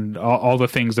know, and all the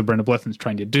things that Brenda Blethyn's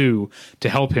trying to do to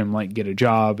help him, like get a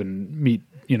job and meet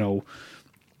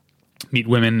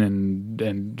women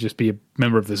and just be a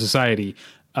member of the society.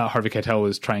 Harvey Keitel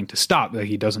is trying to stop.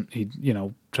 Like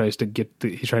tries to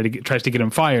get him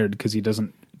fired because he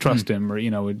doesn't trust him, or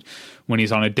when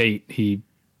he's on a date, he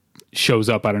shows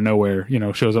up out of nowhere,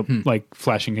 shows up like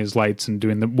flashing his lights and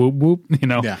doing the whoop whoop,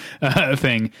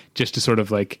 thing, just to sort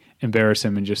of like embarrass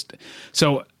him. And just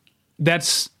so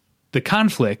that's the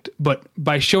conflict. But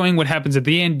by showing what happens at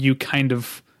the end, you kind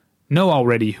of know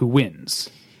already who wins.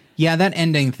 Yeah, that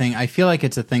ending thing, I feel like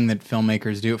it's a thing that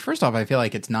filmmakers do. First off, I feel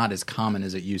like it's not as common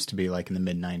as it used to be, like in the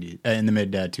mid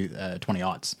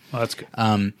 20-aughts. Well, that's good.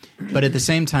 But at the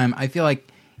same time, I feel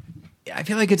like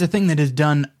it's a thing that is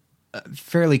done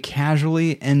fairly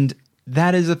casually, and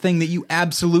that is a thing that you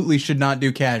absolutely should not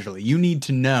do casually. You need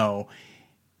to know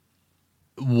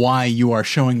why you are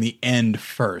showing the end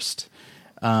first,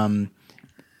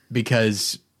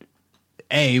 because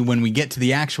when we get to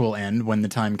the actual end, when the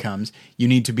time comes, you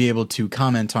need to be able to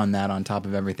comment on that on top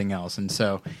of everything else. And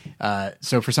so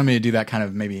for somebody to do that kind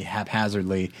of maybe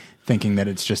haphazardly, thinking that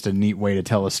it's just a neat way to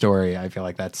tell a story, I feel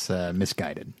like that's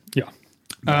misguided. Yeah.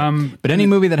 But any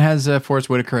movie that has Forrest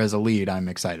Whitaker as a lead, I'm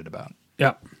excited about.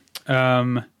 Yeah.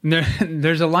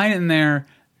 There's a line in there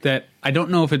that I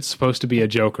don't know if it's supposed to be a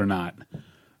joke or not,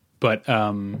 but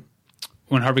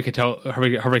when Harvey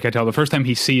Keitel, the first time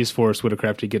he sees Forrest Whitaker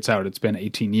after he gets out, it's been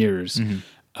 18 years,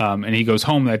 and he goes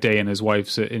home that day, and his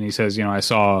wife and he says, I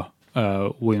saw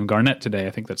William Garnett today.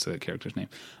 I think that's the character's name.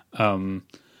 And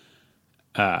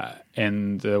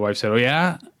the wife said, "Oh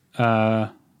yeah,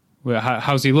 well,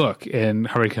 how's he look? And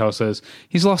Harvey Keitel says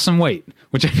he's lost some weight,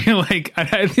 which I feel like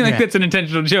that's an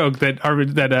intentional joke that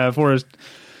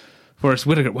Forrest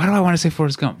Whitaker. Why do I want to say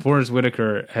Forrest Gump? Forrest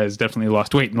Whitaker has definitely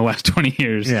lost weight in the last 20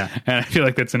 years. Yeah. And I feel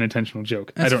like that's an intentional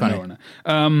joke. That's I don't funny. know.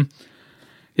 Or not.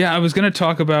 Yeah, I was going to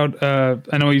talk about,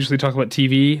 I know I usually talk about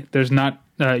TV. There's not,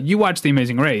 you watch The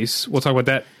Amazing Race. We'll talk about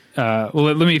that. Well,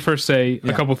 let me first say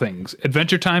a couple things.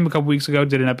 Adventure Time a couple weeks ago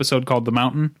did an episode called The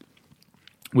Mountain,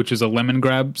 which is a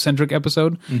Lemongrab centric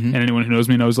episode. And anyone who knows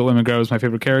me knows that Lemongrab is my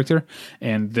favorite character.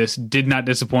 And this did not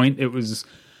disappoint. It was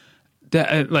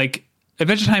like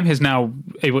Adventure Time is now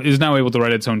able to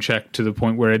write its own check to the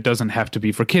point where it doesn't have to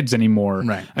be for kids anymore.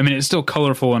 Right. I mean, it's still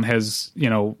colorful and has,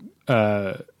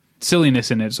 silliness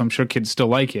in it, so I'm sure kids still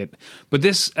like it. But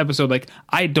this episode,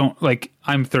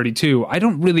 I'm 32. I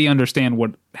don't really understand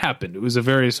what happened. It was a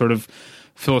very sort of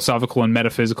philosophical and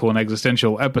metaphysical and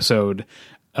existential episode.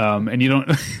 And you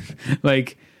don't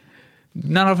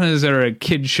not often is there a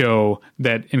kid show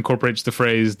that incorporates the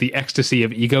phrase "the ecstasy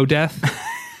of ego death,"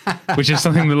 which is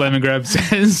something that Lemongrab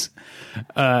says.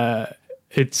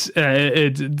 It's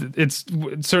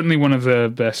certainly one of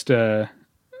the best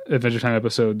Adventure Time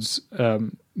episodes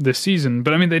this season.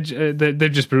 But I mean,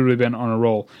 they've just brutally been on a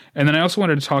roll. And then I also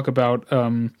wanted to talk about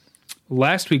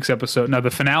last week's episode. Now,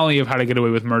 the finale of How to Get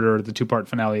Away with Murder, the 2-part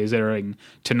finale, is airing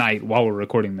tonight while we're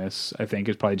recording this. I think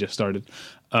it's probably just started.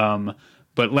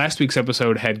 But last week's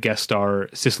episode had guest star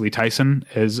Cicely Tyson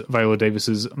as Viola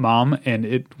Davis's mom, and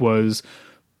it was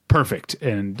perfect.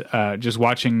 And just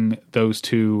watching those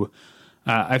two,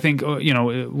 I think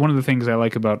one of the things I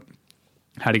like about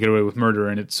How to Get Away with Murder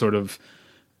and its sort of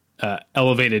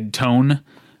elevated tone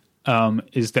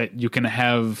is that you can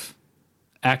have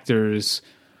actors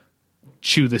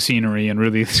chew the scenery and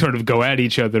really sort of go at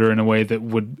each other in a way that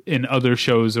would in other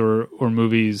shows or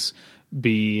movies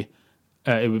be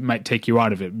it might take you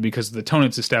out of it, because the tone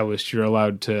it's established. You're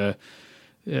allowed to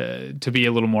be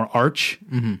a little more arch.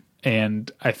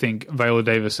 And I think Viola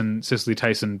Davis and Cicely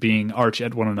Tyson being arch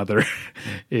at one another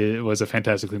it was a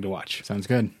fantastic thing to watch. Sounds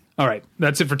good. All right,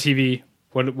 that's it for TV.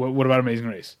 What about Amazing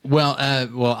Race? Well,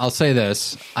 I'll say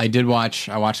this: I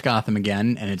watched Gotham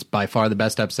again, and it's by far the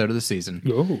best episode of the season.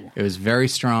 Oh. It was very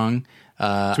strong.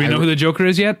 Do we know who the Joker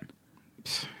is yet?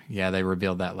 Yeah, they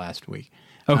revealed that last week.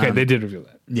 Okay, they did reveal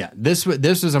that. Yeah, this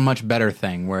was a much better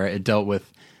thing where it dealt with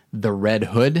the Red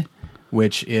Hood,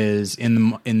 which is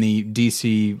in the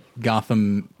DC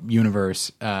Gotham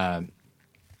universe.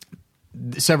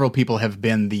 Several people have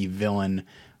been the villain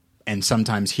and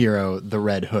sometimes hero, the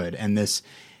Red Hood, and this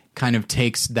kind of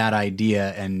takes that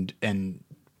idea and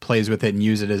plays with it and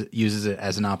uses it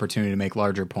as an opportunity to make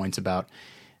larger points about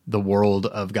the world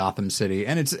of Gotham City,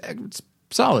 and it's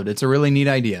solid. It's a really neat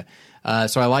idea.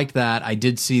 So I liked that. I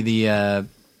did see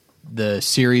the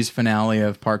series finale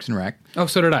of Parks and Rec. Oh,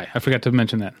 so did I. I forgot to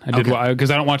mention that. I did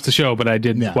because I don't watch the show, but I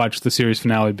did watch the series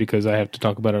finale because I have to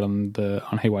talk about it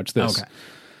on Hey Watch This. Okay,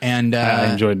 and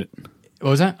I enjoyed it. What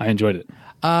was that? I enjoyed it.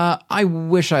 I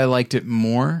wish I liked it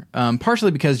more. Partially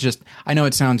because I know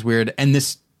it sounds weird, and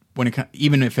this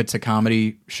even if it's a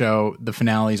comedy show, the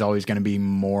finale is always going to be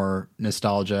more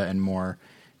nostalgia and more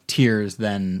tears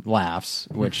than laughs,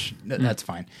 which that's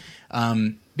fine.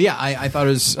 But yeah, I thought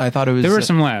it was. There were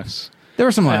some laughs. There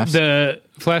were some laughs. The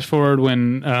flash forward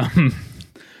when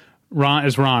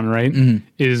Ron, right,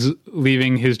 is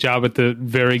leaving his job at the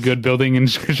very good building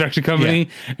and construction company,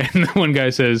 and the one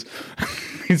guy says,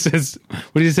 he says,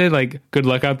 what did he say? Like, good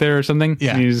luck out there or something?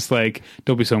 Yeah. And he's like,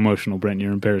 don't be so emotional, Brent.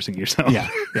 You're embarrassing yourself. Yeah.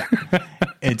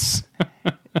 It's,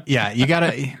 you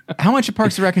gotta, how much of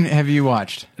Parks and Rec have you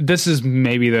watched? This is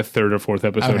maybe the 3rd or 4th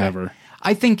episode ever.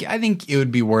 I think it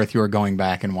would be worth your going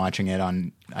back and watching it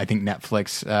on, I think,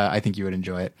 Netflix. I think you would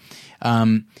enjoy it.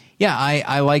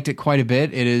 I liked it quite a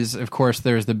bit. It is, of course,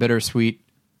 there's the bittersweet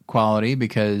quality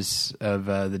because of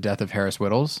the death of Harris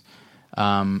Whittles,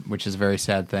 which is a very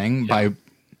sad thing. Yeah.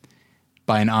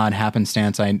 By an odd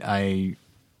happenstance, I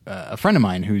a friend of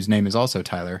mine whose name is also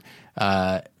Tyler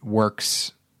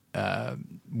worked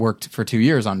for 2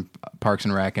 years on Parks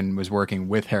and Rec and was working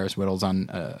with Harris Whittles on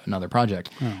another project.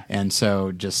 Oh. And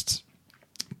so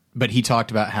but he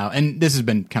talked about how, and this has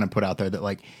been kind of put out there, that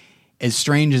like, as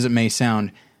strange as it may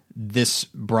sound, this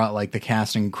brought like the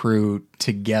cast and crew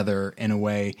together in a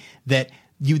way that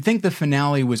you'd think the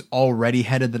finale was already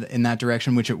headed in that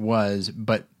direction, which it was,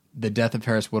 but the death of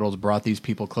Harris Whittles brought these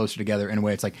people closer together in a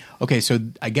way. It's like, okay, so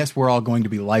I guess we're all going to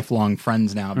be lifelong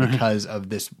friends now because of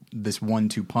this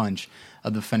 1-2 punch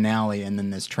of the finale and then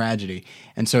this tragedy.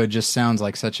 And so it just sounds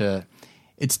like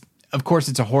of course,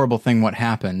 it's a horrible thing what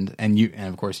happened, and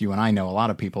of course, you and I know a lot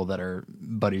of people that are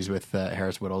buddies with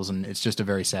Harris Whittles, and it's just a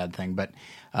very sad thing. But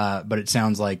it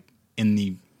sounds like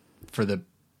for the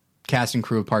cast and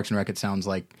crew of Parks and Rec, it sounds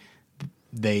like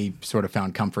they sort of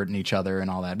found comfort in each other and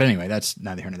all that. But anyway, that's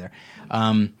neither here nor there.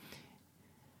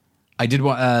 I did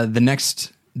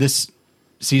this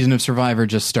season of Survivor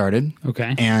just started.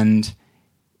 Okay, and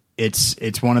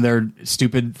it's one of their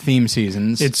stupid theme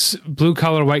seasons. It's blue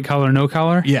collar, white collar, no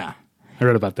collar. Yeah. I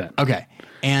read about that. Okay.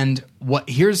 And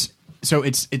so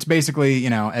it's basically,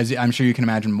 as I'm sure you can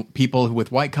imagine, people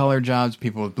with white collar jobs,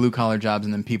 people with blue collar jobs,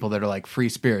 and then people that are like free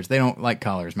spirits. They don't like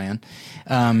collars, man.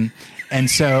 And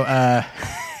so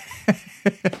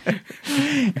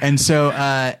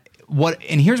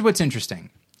here's what's interesting.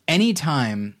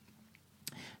 Anytime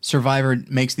Survivor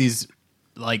makes these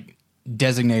like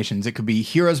designations, it could be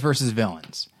heroes versus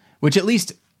villains, which at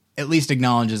least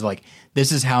acknowledges like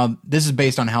this is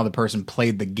based on how the person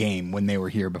played the game when they were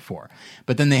here before.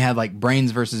 But then they had like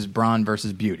brains versus brawn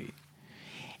versus beauty,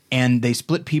 and they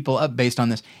split people up based on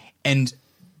this, and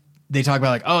they talk about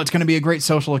like, oh, it's going to be a great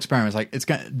social experiment. It's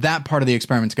like that part of the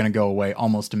experiment's going to go away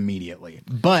almost immediately.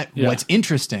 But what's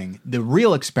interesting, the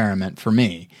real experiment for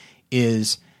me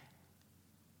is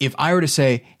if I were to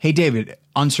say, hey, David,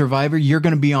 on Survivor, you're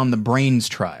going to be on the Brains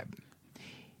tribe,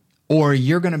 or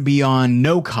you're going to be on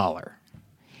No Collar.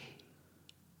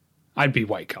 I'd be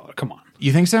white collar. Come on.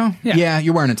 You think so? Yeah,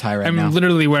 you're wearing a tie right now. I'm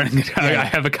literally wearing a tie. I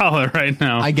have a collar right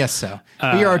now. I guess so.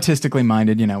 But you're artistically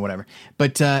minded, whatever.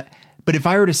 But if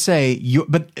I were to say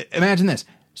but imagine this.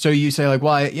 So you say like,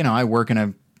 well, I work in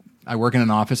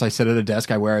an office. I sit at a desk.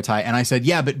 I wear a tie. And I said,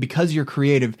 yeah, but because you're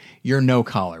creative, you're No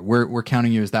Collar. We're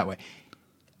counting you as that way.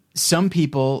 Some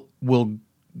people will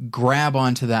grab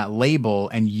onto that label,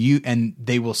 and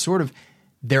they will sort of,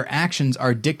 their actions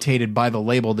are dictated by the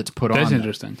label that's put on them. That's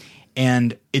interesting.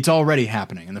 And it's already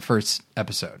happening in the first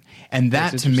episode. And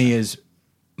that to me is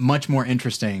much more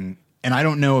interesting. And I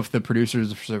don't know if the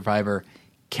producers of Survivor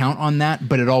count on that,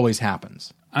 but it always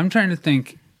happens. I'm trying to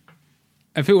think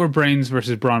if it were brains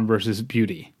versus brawn versus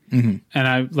beauty. Mm-hmm. And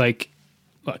I look,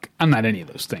 I'm not any of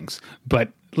those things, but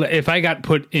if I got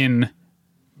put in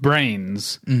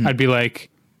brains, I'd be like,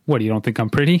 what, you don't think I'm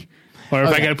pretty? Or if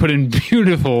I got put in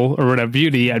beautiful or whatever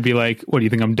beauty, I'd be like, what, do you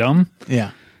think I'm dumb?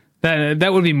 Yeah.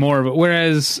 That would be more of it.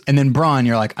 Whereas, and then brawn,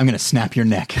 you're like, I'm going to snap your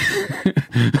neck.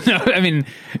 No, I mean,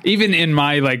 even in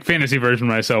my like fantasy version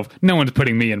of myself, no one's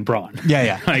putting me in brawn.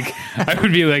 Yeah. Like I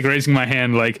would be like raising my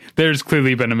hand, like there's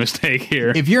clearly been a mistake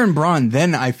here. If you're in brawn,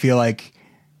 then I feel like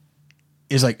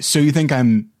is like, so you think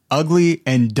I'm ugly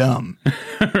and dumb?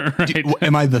 Right.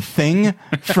 Am I the Thing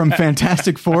from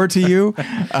Fantastic Four to you?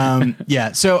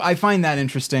 Yeah. So I find that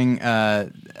interesting.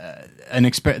 The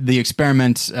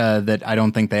experiment that I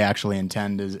don't think they actually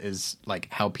intend is like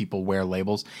how people wear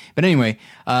labels. But anyway,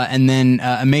 and then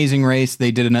Amazing Race,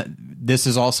 they did this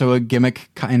is also a gimmick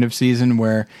kind of season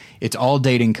where it's all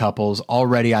dating couples.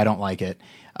 Already, I don't like it.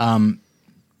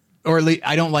 Or at least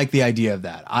I don't like the idea of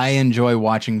that. I enjoy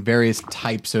watching various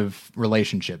types of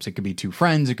relationships. It could be two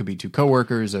friends, it could be two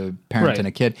coworkers, a parent and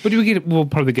a kid. But we'll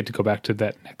probably get to go back to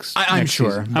that next. I'm next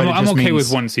sure. Season. I'm okay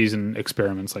with one season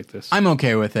experiments like this. I'm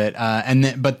okay with it.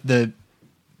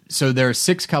 So there are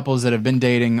 6 couples that have been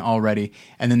dating already,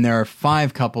 and then there are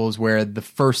 5 couples where the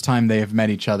first time they have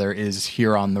met each other is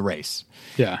here on the race.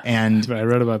 Yeah, and I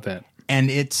read about that. And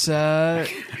it's I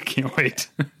can't wait.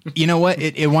 You know what?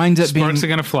 It winds up being sparks are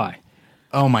gonna fly.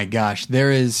 Oh my gosh,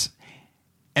 there is,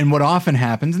 and what often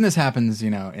happens, and this happens,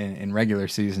 in regular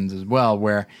seasons as well,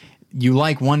 where you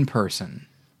like one person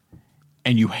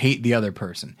and you hate the other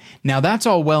person. Now that's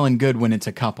all well and good when it's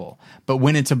a couple, but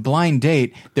when it's a blind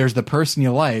date, there's the person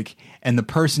you like and the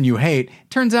person you hate.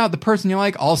 Turns out the person you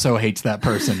like also hates that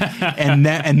person, and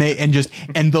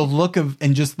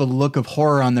the look of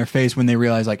horror on their face when they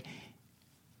realize like,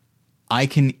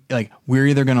 we're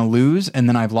either going to lose and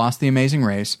then I've lost the Amazing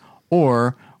Race,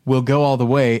 or we'll go all the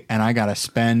way and I got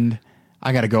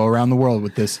to go around the world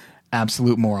with this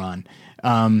absolute moron.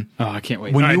 I can't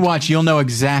wait. When you watch, you'll know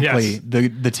exactly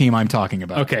the team I'm talking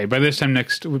about. Okay, by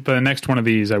the next one of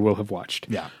these, I will have watched.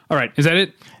 Yeah. All right, is that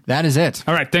it? That is it.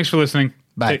 All right, thanks for listening.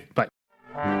 Bye. Bye.